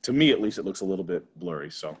know. To me, at least, it looks a little bit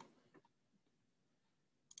blurry. So,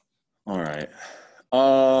 all right.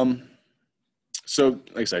 So,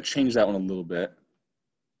 like I said, I changed that one a little bit.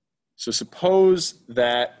 So suppose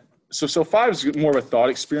that so 5 is more of a thought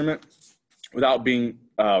experiment without being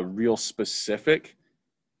real specific.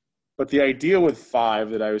 But the idea with 5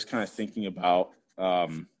 that I was kind of thinking about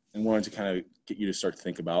and wanted to kind of get you to start to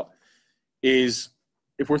think about is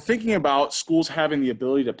if we're thinking about schools having the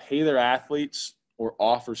ability to pay their athletes or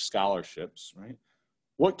offer scholarships, right?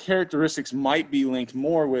 What characteristics might be linked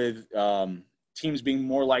more with teams being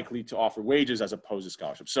more likely to offer wages as opposed to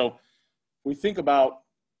scholarships? So we think about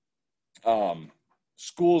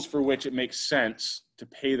schools for which it makes sense to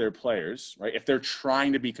pay their players, right? If they're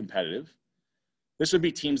trying to be competitive, this would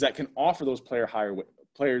be teams that can offer those players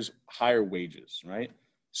higher wages, right?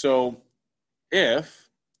 So if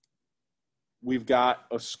we've got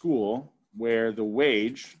a school where the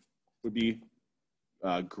wage would be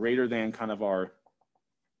greater than kind of our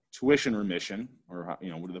tuition remission, or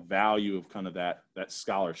what are the value of kind of that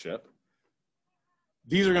scholarship.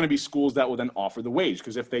 These are going to be schools that will then offer the wage,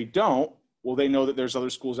 because if they don't, well, they know that there's other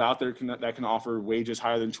schools out there that can offer wages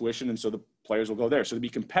higher than tuition, and so the players will go there. So to be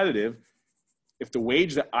competitive, if the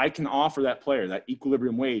wage that I can offer that player, that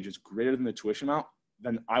equilibrium wage, is greater than the tuition amount,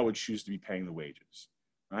 then I would choose to be paying the wages,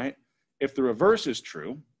 right? If the reverse is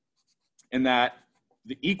true, in that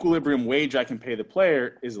the equilibrium wage I can pay the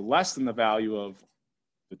player is less than the value of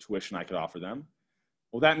the tuition I could offer them,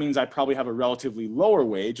 well, that means I probably have a relatively lower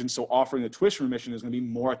wage, and so offering the tuition remission is going to be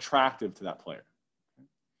more attractive to that player.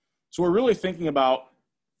 So we're really thinking about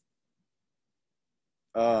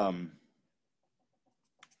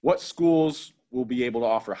what schools will be able to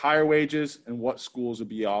offer higher wages and what schools will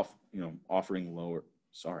be offering lower.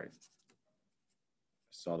 Sorry, I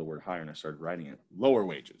saw the word higher and I started writing it. Lower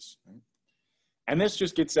wages. Right? And this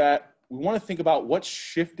just gets at, we want to think about what's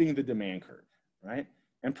shifting the demand curve, right?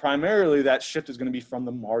 And primarily that shift is going to be from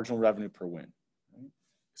the marginal revenue per win. Right?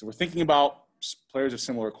 So we're thinking about players of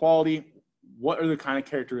similar quality. What are the kind of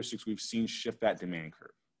characteristics we've seen shift that demand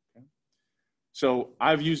curve? Okay? So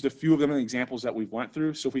I've used a few of them in the examples that we've went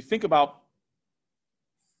through. So if we think about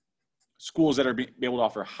schools that are be able to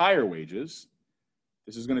offer higher wages,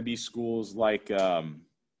 this is going to be schools like D1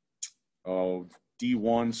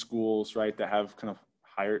 schools, right, that have kind of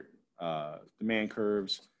higher demand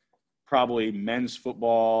curves, probably men's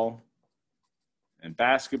football and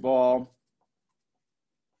basketball.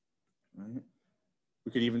 Right?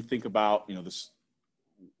 We could even think about, this,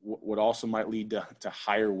 what also might lead to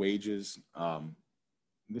higher wages.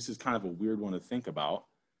 This is kind of a weird one to think about.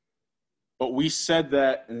 But we said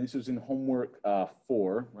that, and this was in homework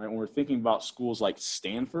 4, right? When we're thinking about schools like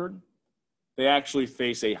Stanford, they actually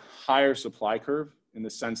face a higher supply curve in the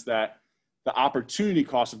sense that the opportunity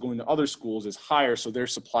cost of going to other schools is higher, so their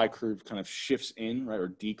supply curve kind of shifts in, right, or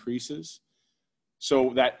decreases.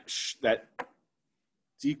 So that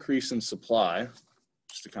decrease in supply,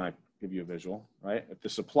 just to kind of give you a visual, right? If the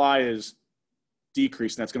supply is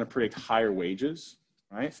decreased, that's going to predict higher wages,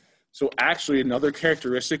 right? So actually another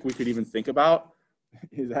characteristic we could even think about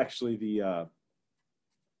is actually the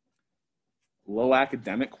low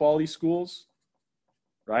academic quality schools,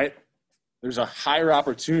 right? There's a higher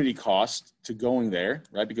opportunity cost to going there,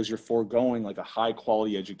 right? Because you're foregoing like a high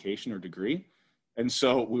quality education or degree. And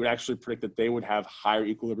so we would actually predict that they would have higher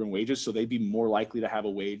equilibrium wages. So they'd be more likely to have a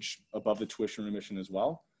wage above the tuition remission as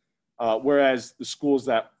well. Whereas the schools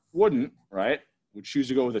that wouldn't, right, would choose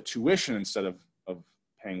to go with a tuition instead of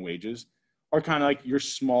paying wages, are kind of like your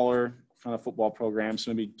smaller kind of football programs,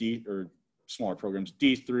 maybe smaller programs,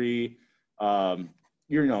 D3.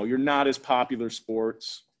 You're not as popular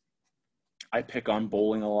sports. I pick on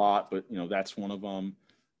bowling a lot, but that's one of them.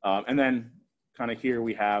 And then kind of here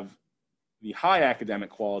we have the high academic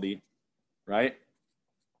quality, right?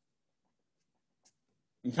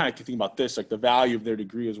 And kind of think about this, like the value of their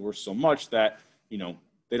degree is worth so much that,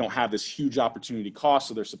 they don't have this huge opportunity cost,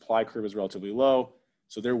 so their supply curve is relatively low.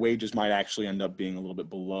 So their wages might actually end up being a little bit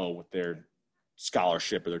below what their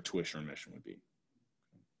scholarship or their tuition remission would be.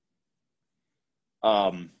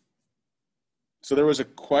 So there was a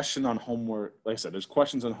question on homework. Like I said, there's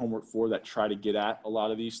questions on homework 4 that try to get at a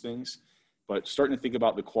lot of these things, but starting to think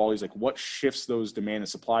about the qualities, like what shifts those demand and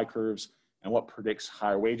supply curves and what predicts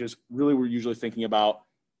higher wages. Really, we're usually thinking about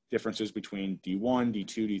differences between D1,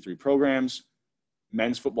 D2, D3 programs,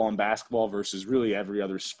 men's football and basketball versus really every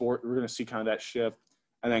other sport. We're going to see kind of that shift.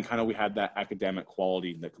 And then kind of we had that academic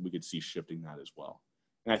quality that we could see shifting that as well.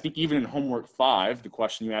 And I think even in homework 5, the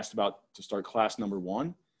question you asked about to start class number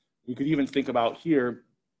 1, we could even think about here,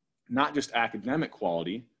 not just academic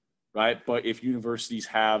quality, right? But if universities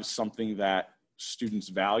have something that students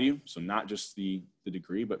value, so not just the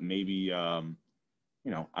degree, but maybe, I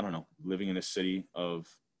don't know, living in a city of,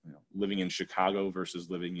 living in Chicago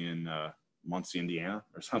versus living in Muncie, Indiana,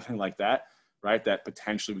 or something like that, right? That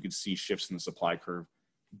potentially we could see shifts in the supply curve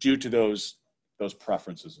due to those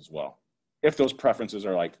preferences as well. If those preferences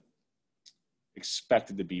are like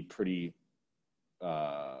expected to be pretty,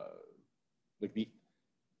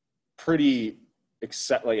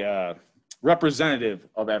 representative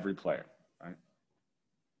of every player, right?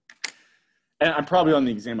 And I'm probably on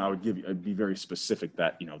the exam, I'd be very specific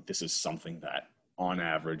that, this is something that on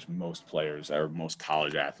average, most players or most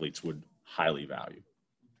college athletes would highly value.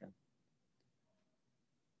 Okay.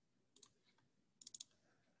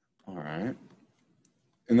 All right.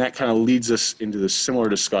 And that kind of leads us into the similar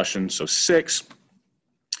discussion. So 6,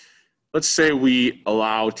 let's say we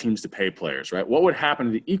allow teams to pay players, right? What would happen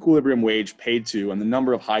to the equilibrium wage paid to and the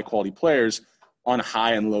number of high quality players on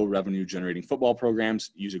high and low revenue generating football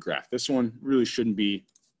programs? Use a graph. This one really shouldn't be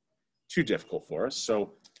too difficult for us.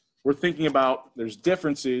 So we're thinking about there's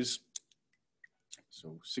differences.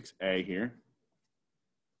 So 6A here.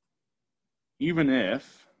 Even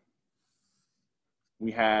if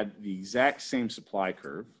we had the exact same supply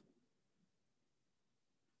curve,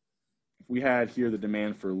 if we had here the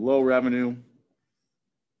demand for low revenue,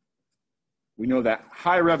 we know that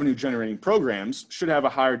high revenue generating programs should have a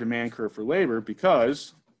higher demand curve for labor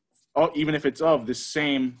because even if it's of the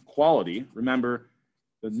same quality, remember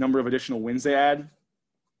the number of additional wins they add,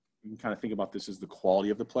 you can kind of think about this as the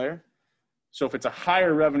quality of the player. So if it's a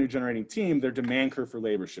higher revenue generating team, their demand curve for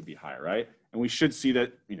labor should be higher, right? And we should see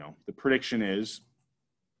that, you know, the prediction is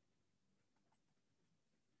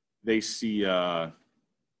they see higher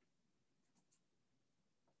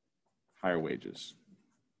wages.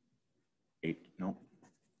 No.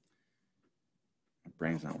 My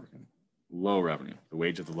brain's not working. Low revenue, the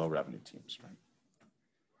wage of the low revenue teams, right?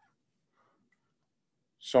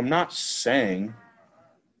 So I'm not saying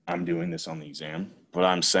I'm doing this on the exam, but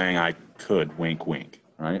I'm saying I could, wink, wink,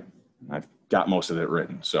 right? I've got most of it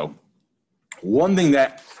written. So one thing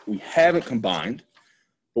that we haven't combined,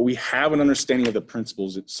 but we have an understanding of the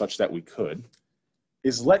principles such that we could,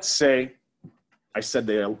 is let's say I said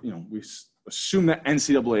they, you know, we assume that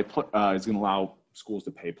NCAA is going to allow schools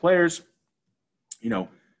to pay players. You know,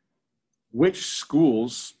 which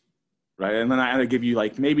schools, right? And then I had to give you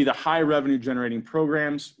like maybe the high revenue generating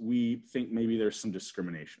programs, we think maybe there's some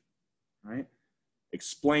discrimination, right?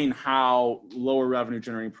 Explain how lower revenue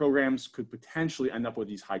generating programs could potentially end up with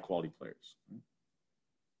these high quality players.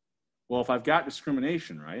 Well, if I've got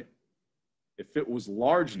discrimination, right? If it was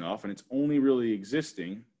large enough and it's only really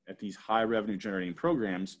existing at these high revenue generating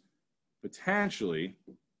programs, potentially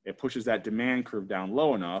it pushes that demand curve down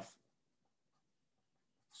low enough.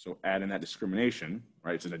 So add in that discrimination,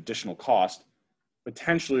 right? It's an additional cost.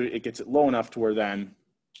 Potentially it gets it low enough to where then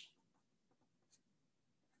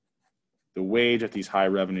the wage at these high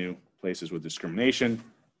revenue places with discrimination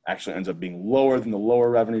actually ends up being lower than the lower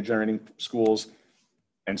revenue generating schools.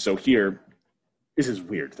 And so here, this is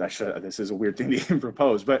weird. This is a weird thing to even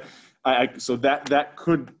propose, but so that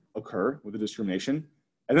could occur with the discrimination.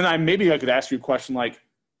 And then maybe I could ask you a question like,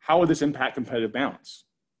 how would this impact competitive balance?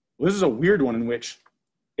 Well, this is a weird one in which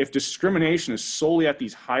if discrimination is solely at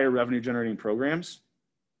these higher revenue generating programs,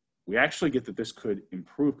 we actually get that this could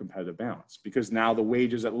improve competitive balance because now the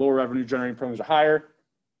wages at lower revenue generating programs are higher,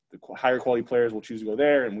 the higher quality players will choose to go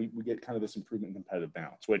there, and we get kind of this improvement in competitive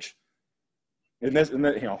balance, which you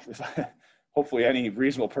know, hopefully any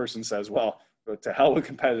reasonable person says, well, but to hell with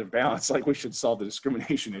competitive balance, like we should solve the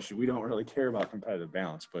discrimination issue. We don't really care about competitive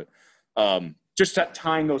balance, but just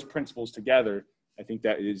tying those principles together, I think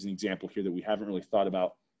that is an example here that we haven't really thought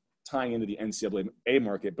about tying into the NCAA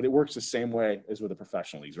market, but it works the same way as with the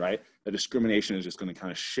professional leagues, right? The discrimination is just going to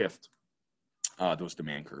kind of shift those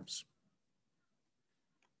demand curves.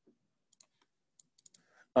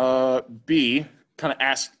 B kind of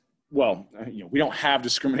asks, well, you know, we don't have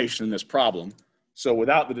discrimination in this problem. So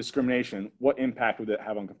without the discrimination, what impact would it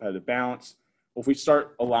have on competitive balance? Well, if we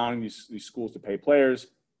start allowing these schools to pay players,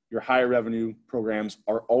 your higher revenue programs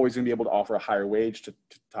are always going to be able to offer a higher wage to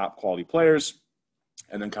top quality players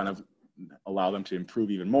and then kind of allow them to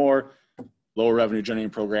improve even more. Lower revenue generating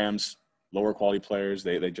programs, lower quality players,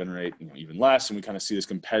 they generate, you know, even less. And we kind of see this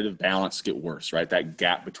competitive balance get worse, right? That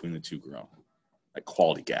gap between the two grow, that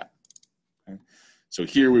quality gap. Okay? So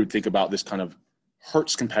here we would think about this kind of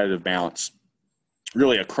hurts competitive balance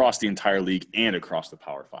really across the entire league and across the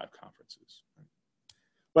Power 5 conferences.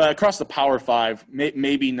 But across the Power 5,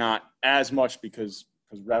 maybe not as much because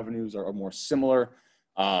revenues are more similar.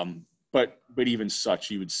 But even such,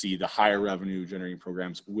 you would see the higher revenue generating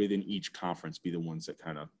programs within each conference be the ones that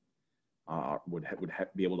kind of would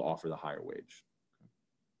be able to offer the higher wage.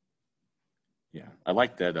 Yeah, I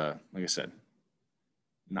like that. Like I said,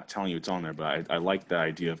 I'm not telling you it's on there, but I like the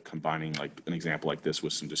idea of combining like an example like this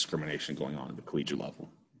with some discrimination going on at the collegiate level.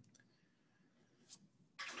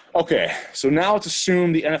 Okay, so now let's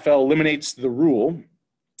assume the NFL eliminates the rule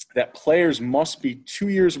that players must be 2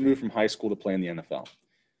 years removed from high school to play in the NFL.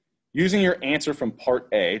 Using your answer from Part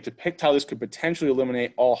A, depict how this could potentially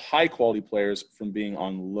eliminate all high-quality players from being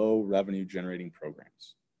on low revenue-generating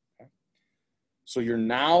programs. Okay? So you're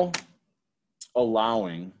now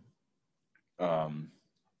allowing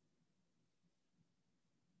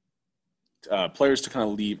players to kind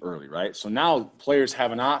of leave early, right? So now players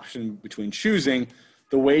have an option between choosing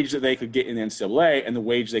the wage that they could get in the NCAA and the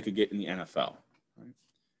wage they could get in the NFL. Right?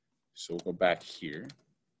 So we'll go back here.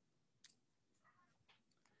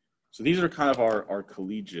 So these are kind of our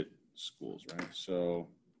collegiate schools, right? So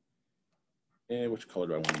which color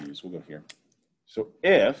do I want to use? We'll go here. So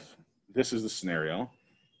if this is the scenario,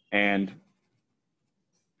 and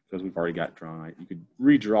because we've already got drawn, you could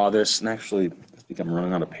redraw this. And actually, I think I'm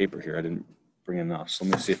running out of paper here. I didn't bring enough. So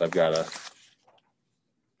let me see if I've got a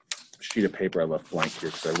sheet of paper I left blank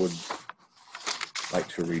here, because I would like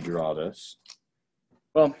to redraw this.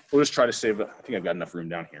 Well, we'll just try to save it. I think I've got enough room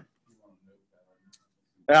down here.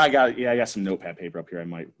 I got some notepad paper up here I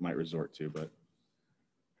might resort to. But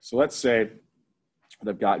so let's say what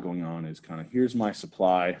I've got going on is kind of, here's my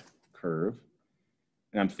supply curve.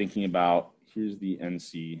 And I'm thinking about, here's the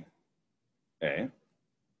NCA.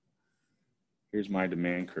 Here's my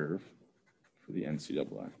demand curve for the NCAA.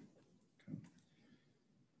 Okay.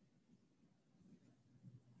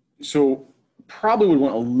 So probably would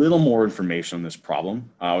want a little more information on this problem.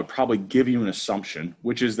 I would probably give you an assumption,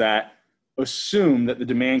 which is that assume that the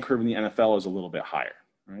demand curve in the NFL is a little bit higher,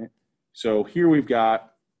 right? So here we've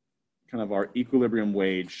got kind of our equilibrium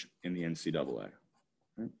wage in the NCAA.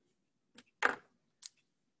 Right?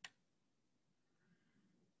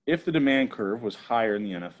 If the demand curve was higher in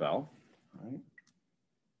the NFL, right,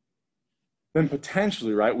 then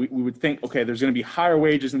potentially, right, we would think, okay, there's going to be higher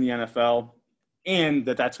wages in the NFL, and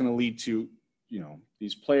that's going to lead to,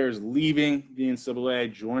 these players leaving the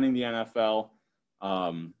NCAA, joining the NFL.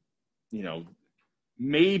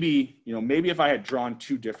 Maybe if I had drawn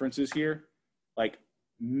two differences here, like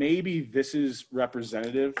maybe this is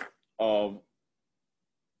representative of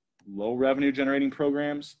low revenue generating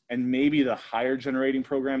programs, and maybe the higher generating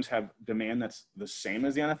programs have demand that's the same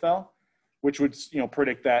as the NFL, which would,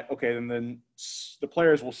 predict that, okay, then the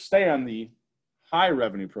players will stay on the high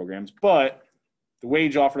revenue programs, but the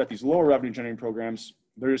wage offered at these lower revenue generating programs,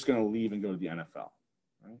 they're just going to leave and go to the NFL,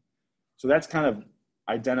 right? So that's kind of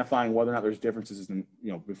identifying whether or not there's differences in,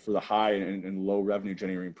 for the high and low revenue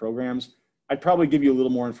generating programs. I'd probably give you a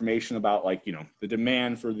little more information about, like, the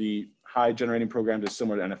demand for the high generating programs is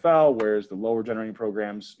similar to NFL, whereas the lower generating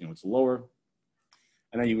programs, it's lower.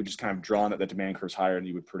 And then you would just kind of draw on that the demand curve's higher, and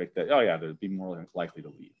you would predict that, oh yeah, they'd be more likely to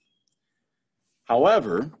leave.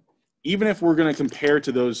 However, even if we're going to compare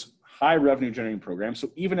to those high revenue generating programs, so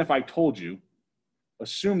even if I told you,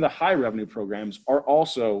 assume the high revenue programs are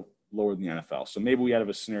also lower than the NFL. So maybe we have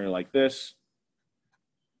a scenario like this,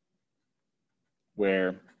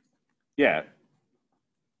 where, yeah,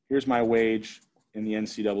 here's my wage in the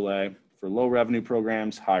NCAA for low revenue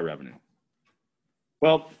programs, high revenue.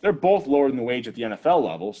 Well, they're both lower than the wage at the NFL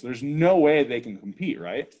level, so there's no way they can compete,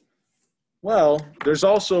 right? Well, there's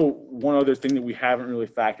also one other thing that we haven't really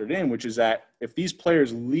factored in, which is that if these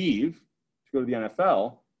players leave to go to the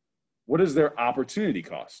NFL, what is their opportunity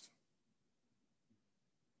cost?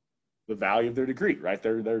 The value of their degree, right?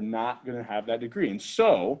 They're not going to have that degree. And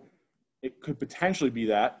so it could potentially be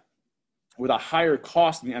that with a higher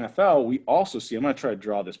cost in the NFL, we also see, I'm going to try to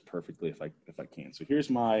draw this perfectly if I can. So here's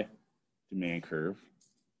my demand curve.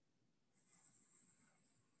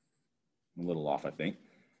 I'm a little off, I think.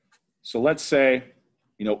 So let's say,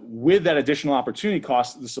 with that additional opportunity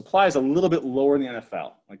cost, the supply is a little bit lower in the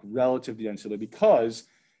NFL, like relative to the NCAA, because,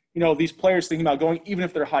 these players thinking about going, even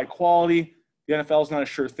if they're high quality, the NFL is not a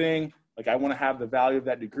sure thing. Like, I want to have the value of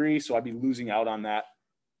that degree, so I'd be losing out on that.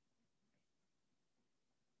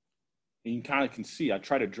 And you kind of can see, I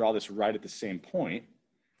try to draw this right at the same point,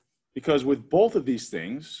 because with both of these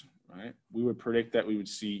things, right, we would predict that we would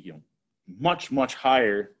see, much, much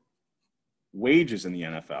higher wages in the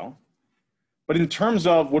NFL. But in terms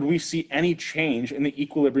of, would we see any change in the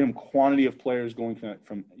equilibrium quantity of players going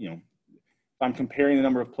from if I'm comparing the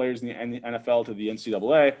number of players in the NFL to the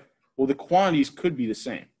NCAA, well, the quantities could be the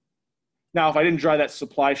same. Now, if I didn't draw that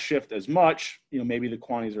supply shift as much, maybe the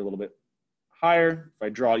quantities are a little bit higher. If I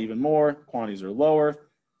draw even more, quantities are lower.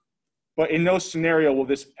 But in no scenario will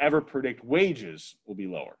this ever predict wages will be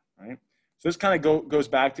lower, right? So this kind of goes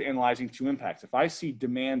back to analyzing two impacts. If I see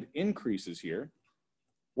demand increases here,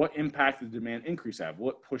 what impact did the demand increase have?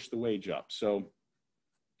 What pushed the wage up? So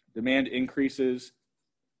demand increases,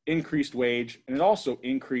 increased wage, and it also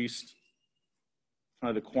increased kind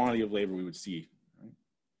of the quantity of labor we would see. Right?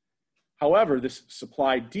 However, this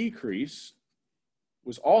supply decrease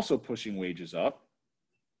was also pushing wages up,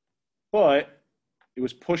 but it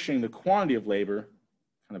was pushing the quantity of labor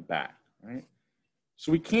kind of back, right?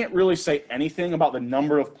 So we can't really say anything about the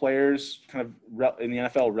number of players kind of in the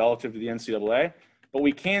NFL relative to the NCAA, but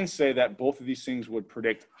we can say that both of these things would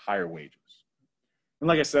predict higher wages. And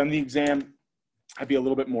like I said, in the exam, I'd be a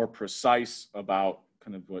little bit more precise about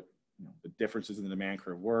kind of what the differences in the demand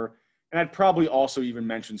curve were. And I'd probably also even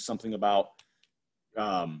mention something about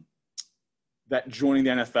that joining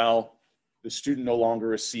the NFL, the student no longer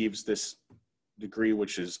receives this degree,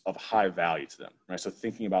 which is of high value to them, right? So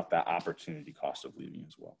thinking about that opportunity cost of leaving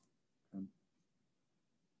as well.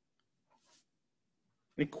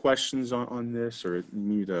 Any questions on this, or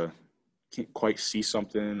need to can't quite see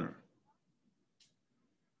something, or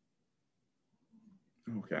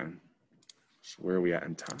okay? So where are we at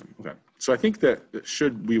in time? Okay, so I think that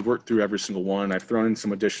should we work through every single one. I've thrown in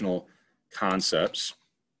some additional concepts.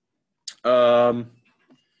 So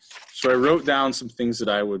I wrote down some things that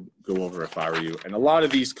I would go over if I were you, and a lot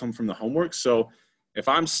of these come from the homework. So if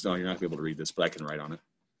I'm still, you're not gonna be able to read this, but I can write on it.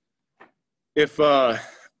 If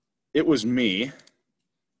it was me,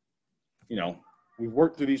 you know, we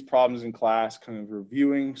worked through these problems in class, kind of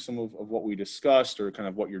reviewing some of what we discussed or kind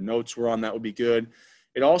of what your notes were on, that would be good.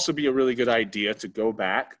 It'd also be a really good idea to go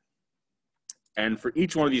back and for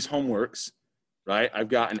each one of these homeworks, right, I've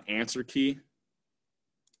got an answer key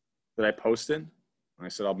that I posted. I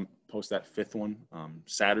said I'll post that fifth one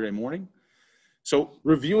Saturday morning. So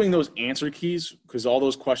reviewing those answer keys, because all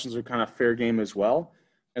those questions are kind of fair game as well.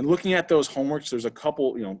 And looking at those homeworks, there's a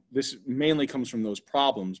couple, you know, this mainly comes from those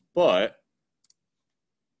problems, but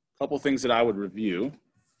a couple things that I would review.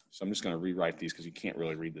 So I'm just going to rewrite these because you can't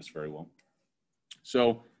really read this very well.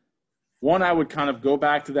 So one, I would kind of go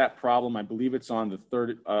back to that problem. I believe it's on the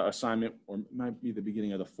third assignment, or it might be the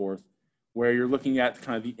beginning of the fourth, where you're looking at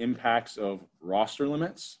kind of the impacts of roster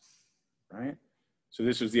limits, right? So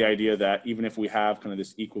this is the idea that even if we have kind of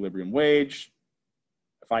this equilibrium wage,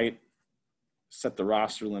 if I set the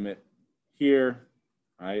roster limit here,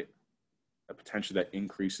 right, potentially that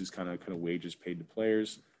increases kind of wages paid to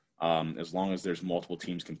players, as long as there's multiple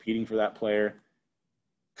teams competing for that player.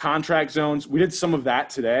 Contract zones, we did some of that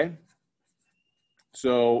today.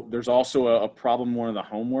 So there's also a problem in one of the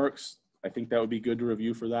homeworks. I think that would be good to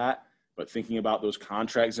review for that. But thinking about those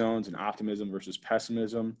contract zones and optimism versus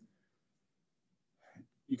pessimism.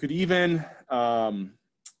 You could even, I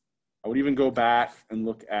would even go back and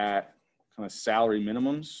look at kind of salary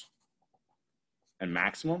minimums and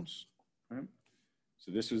maximums, right?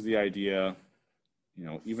 So this was the idea, you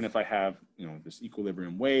know, even if I have, you know, this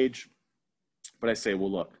equilibrium wage, but I say,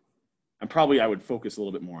 well, look, I would focus a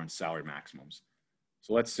little bit more on salary maximums.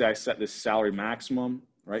 So let's say I set this salary maximum,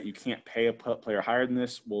 right? You can't pay a player higher than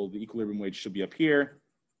this. Well, the equilibrium wage should be up here.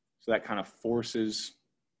 So that kind of forces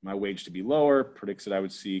my wage to be lower, predicts that I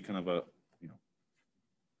would see kind of a, you know,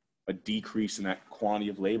 a decrease in that quantity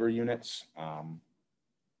of labor units. What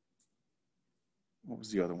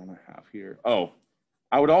was the other one I have here? Oh,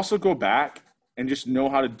 I would also go back and just know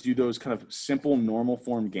how to do those kind of simple normal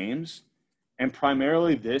form games. And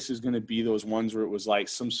primarily this is going to be those ones where it was like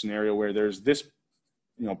some scenario where there's this,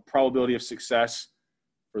 you know, probability of success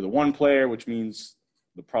for the one player, which means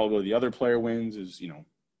the probability the other player wins is, you know,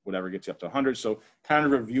 whatever gets you up to 100. So kind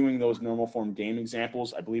of reviewing those normal form game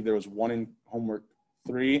examples. I believe there was one in homework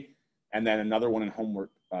 3 and then another one in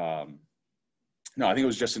homework. No, I think it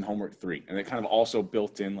was just in homework 3. And it kind of also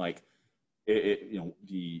built in like, you know,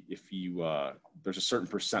 if you, there's a certain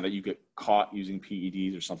percent that you get caught using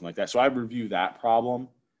PEDs or something like that. So I review that problem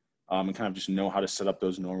and kind of just know how to set up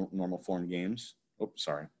those normal form games. Oh,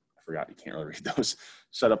 sorry. I forgot you can't really read those.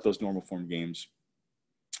 Set up those normal form games.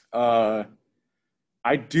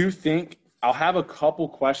 I do think I'll have a couple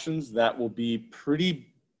questions that will be pretty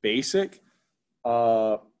basic,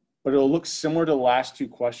 but it'll look similar to the last 2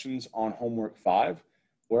 questions on homework 5,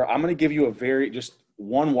 where I'm going to give you just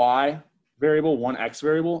one Y variable, one X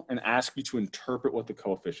variable, and ask you to interpret what the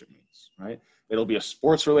coefficient means, right? It'll be a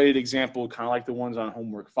sports related example, kind of like the ones on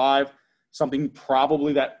homework 5, something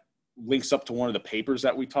probably that links up to one of the papers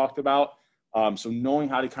that we talked about. So knowing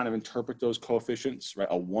how to kind of interpret those coefficients, right?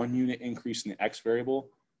 A 1 unit increase in the X variable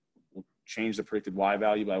will change the predicted Y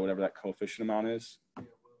value by whatever that coefficient amount is.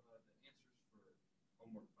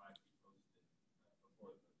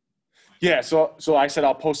 Yeah, so I said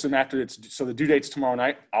I'll post them after so the due date's tomorrow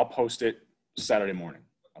night. I'll post it Saturday morning.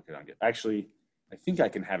 Okay, actually, I think I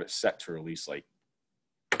can have it set to release like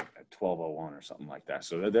at 12:01 or something like that.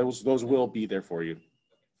 So those will be there for you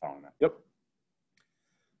following that. Yep.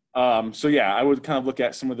 So yeah, I would kind of look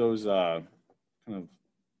at some of those kind of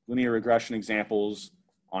linear regression examples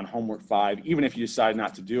on homework 5, even if you decide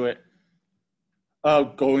not to do it.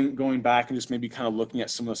 Going back and just maybe kind of looking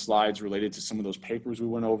at some of the slides related to some of those papers we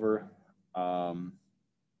went over.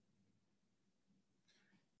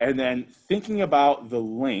 And then thinking about the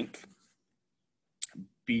link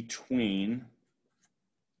between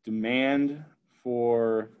demand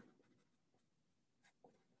for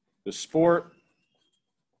the sport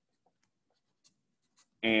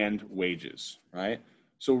and wages, right?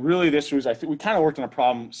 So really this was, I think we kind of worked on a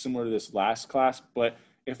problem similar to this last class, but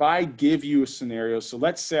if I give you a scenario, so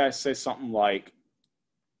let's say I say something like,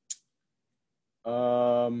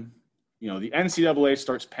 you know, the NCAA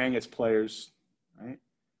starts paying its players, right?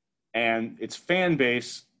 And its fan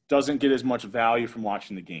base doesn't get as much value from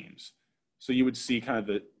watching the games. So you would see kind of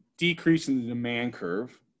the decrease in the demand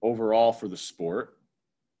curve overall for the sport,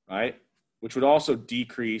 right? Which would also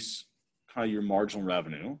decrease kind of your marginal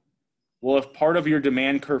revenue. Well, if part of your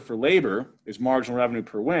demand curve for labor is marginal revenue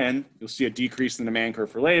per win, you'll see a decrease in the demand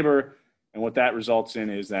curve for labor. And what that results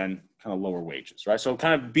in is then kind of lower wages, right? So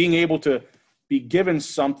kind of being able to be given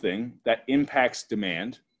something that impacts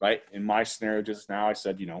demand, right? In my scenario just now, I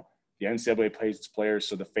said, you know, the NCAA pays its players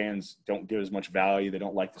so the fans don't get as much value. They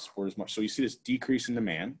don't like the sport as much. So you see this decrease in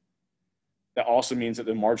demand. That also means that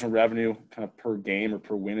the marginal revenue kind of per game or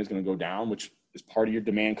per win is going to go down, which is part of your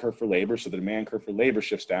demand curve for labor. So the demand curve for labor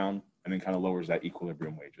shifts down and then kind of lowers that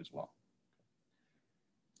equilibrium wage as well.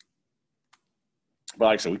 But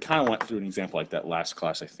like I said, we kind of went through an example like that last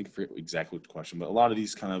class. I think I forget exactly what the question, but a lot of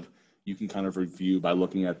these kind of, you can kind of review by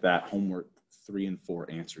looking at that homework 3 and 4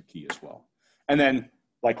 answer key as well. And then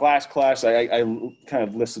like last class, I kind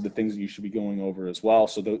of listed the things that you should be going over as well.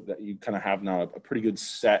 So that you kind of have now a pretty good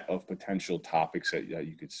set of potential topics that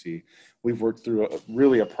you could see. We've worked through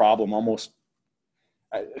really a problem, almost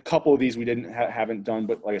a couple of these we haven't done,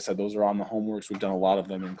 but like I said, those are on the homeworks. We've done a lot of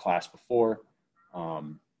them in class before.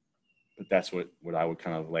 But that's what I would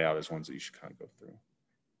kind of lay out as ones that you should kind of go through.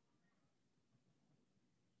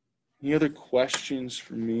 Any other questions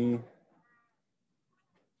for me?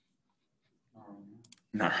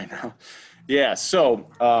 Not right now. Yeah, so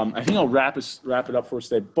I think I'll wrap it up for us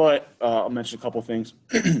today, but I'll mention a couple of things.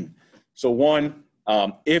 So one,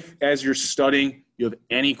 if as you're studying, you have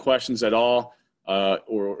any questions at all,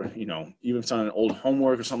 or you know, even if it's on an old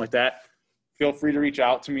homework or something like that, feel free to reach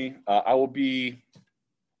out to me. I will be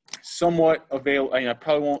somewhat available. I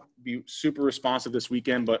probably won't be super responsive this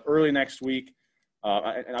weekend, but early next week,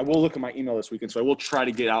 and I will look at my email this weekend, so I will try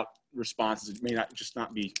to get out responses. It may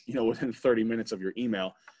not be, you know, within 30 minutes of your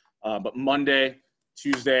email, but Monday,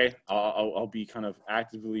 Tuesday, I'll be kind of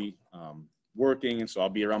actively working, and so I'll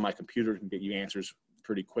be around my computer and get you answers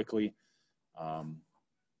pretty quickly. And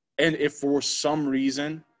if for some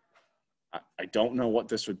reason, I don't know what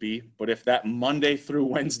this would be, but if that Monday through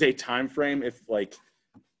Wednesday timeframe, if like,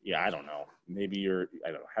 yeah, I don't know, maybe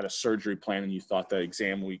had a surgery plan and you thought that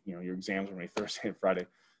exam week, you know, your exams were maybe Thursday and Friday,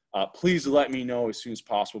 please let me know as soon as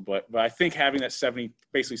possible. But I think having that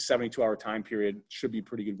basically 72-hour time period should be a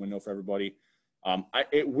pretty good window for everybody.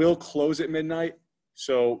 It will close at midnight.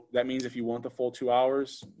 So that means if you want the full 2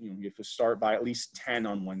 hours, you have to start by at least 10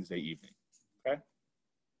 on Wednesday evening. Okay.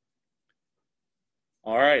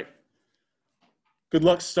 All right. Good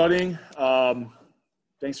luck studying.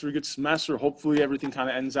 Thanks for a good semester. Hopefully everything kind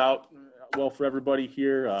of ends out well for everybody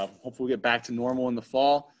here. Hopefully we'll get back to normal in the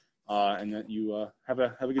fall, and that you have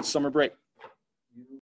a good summer break.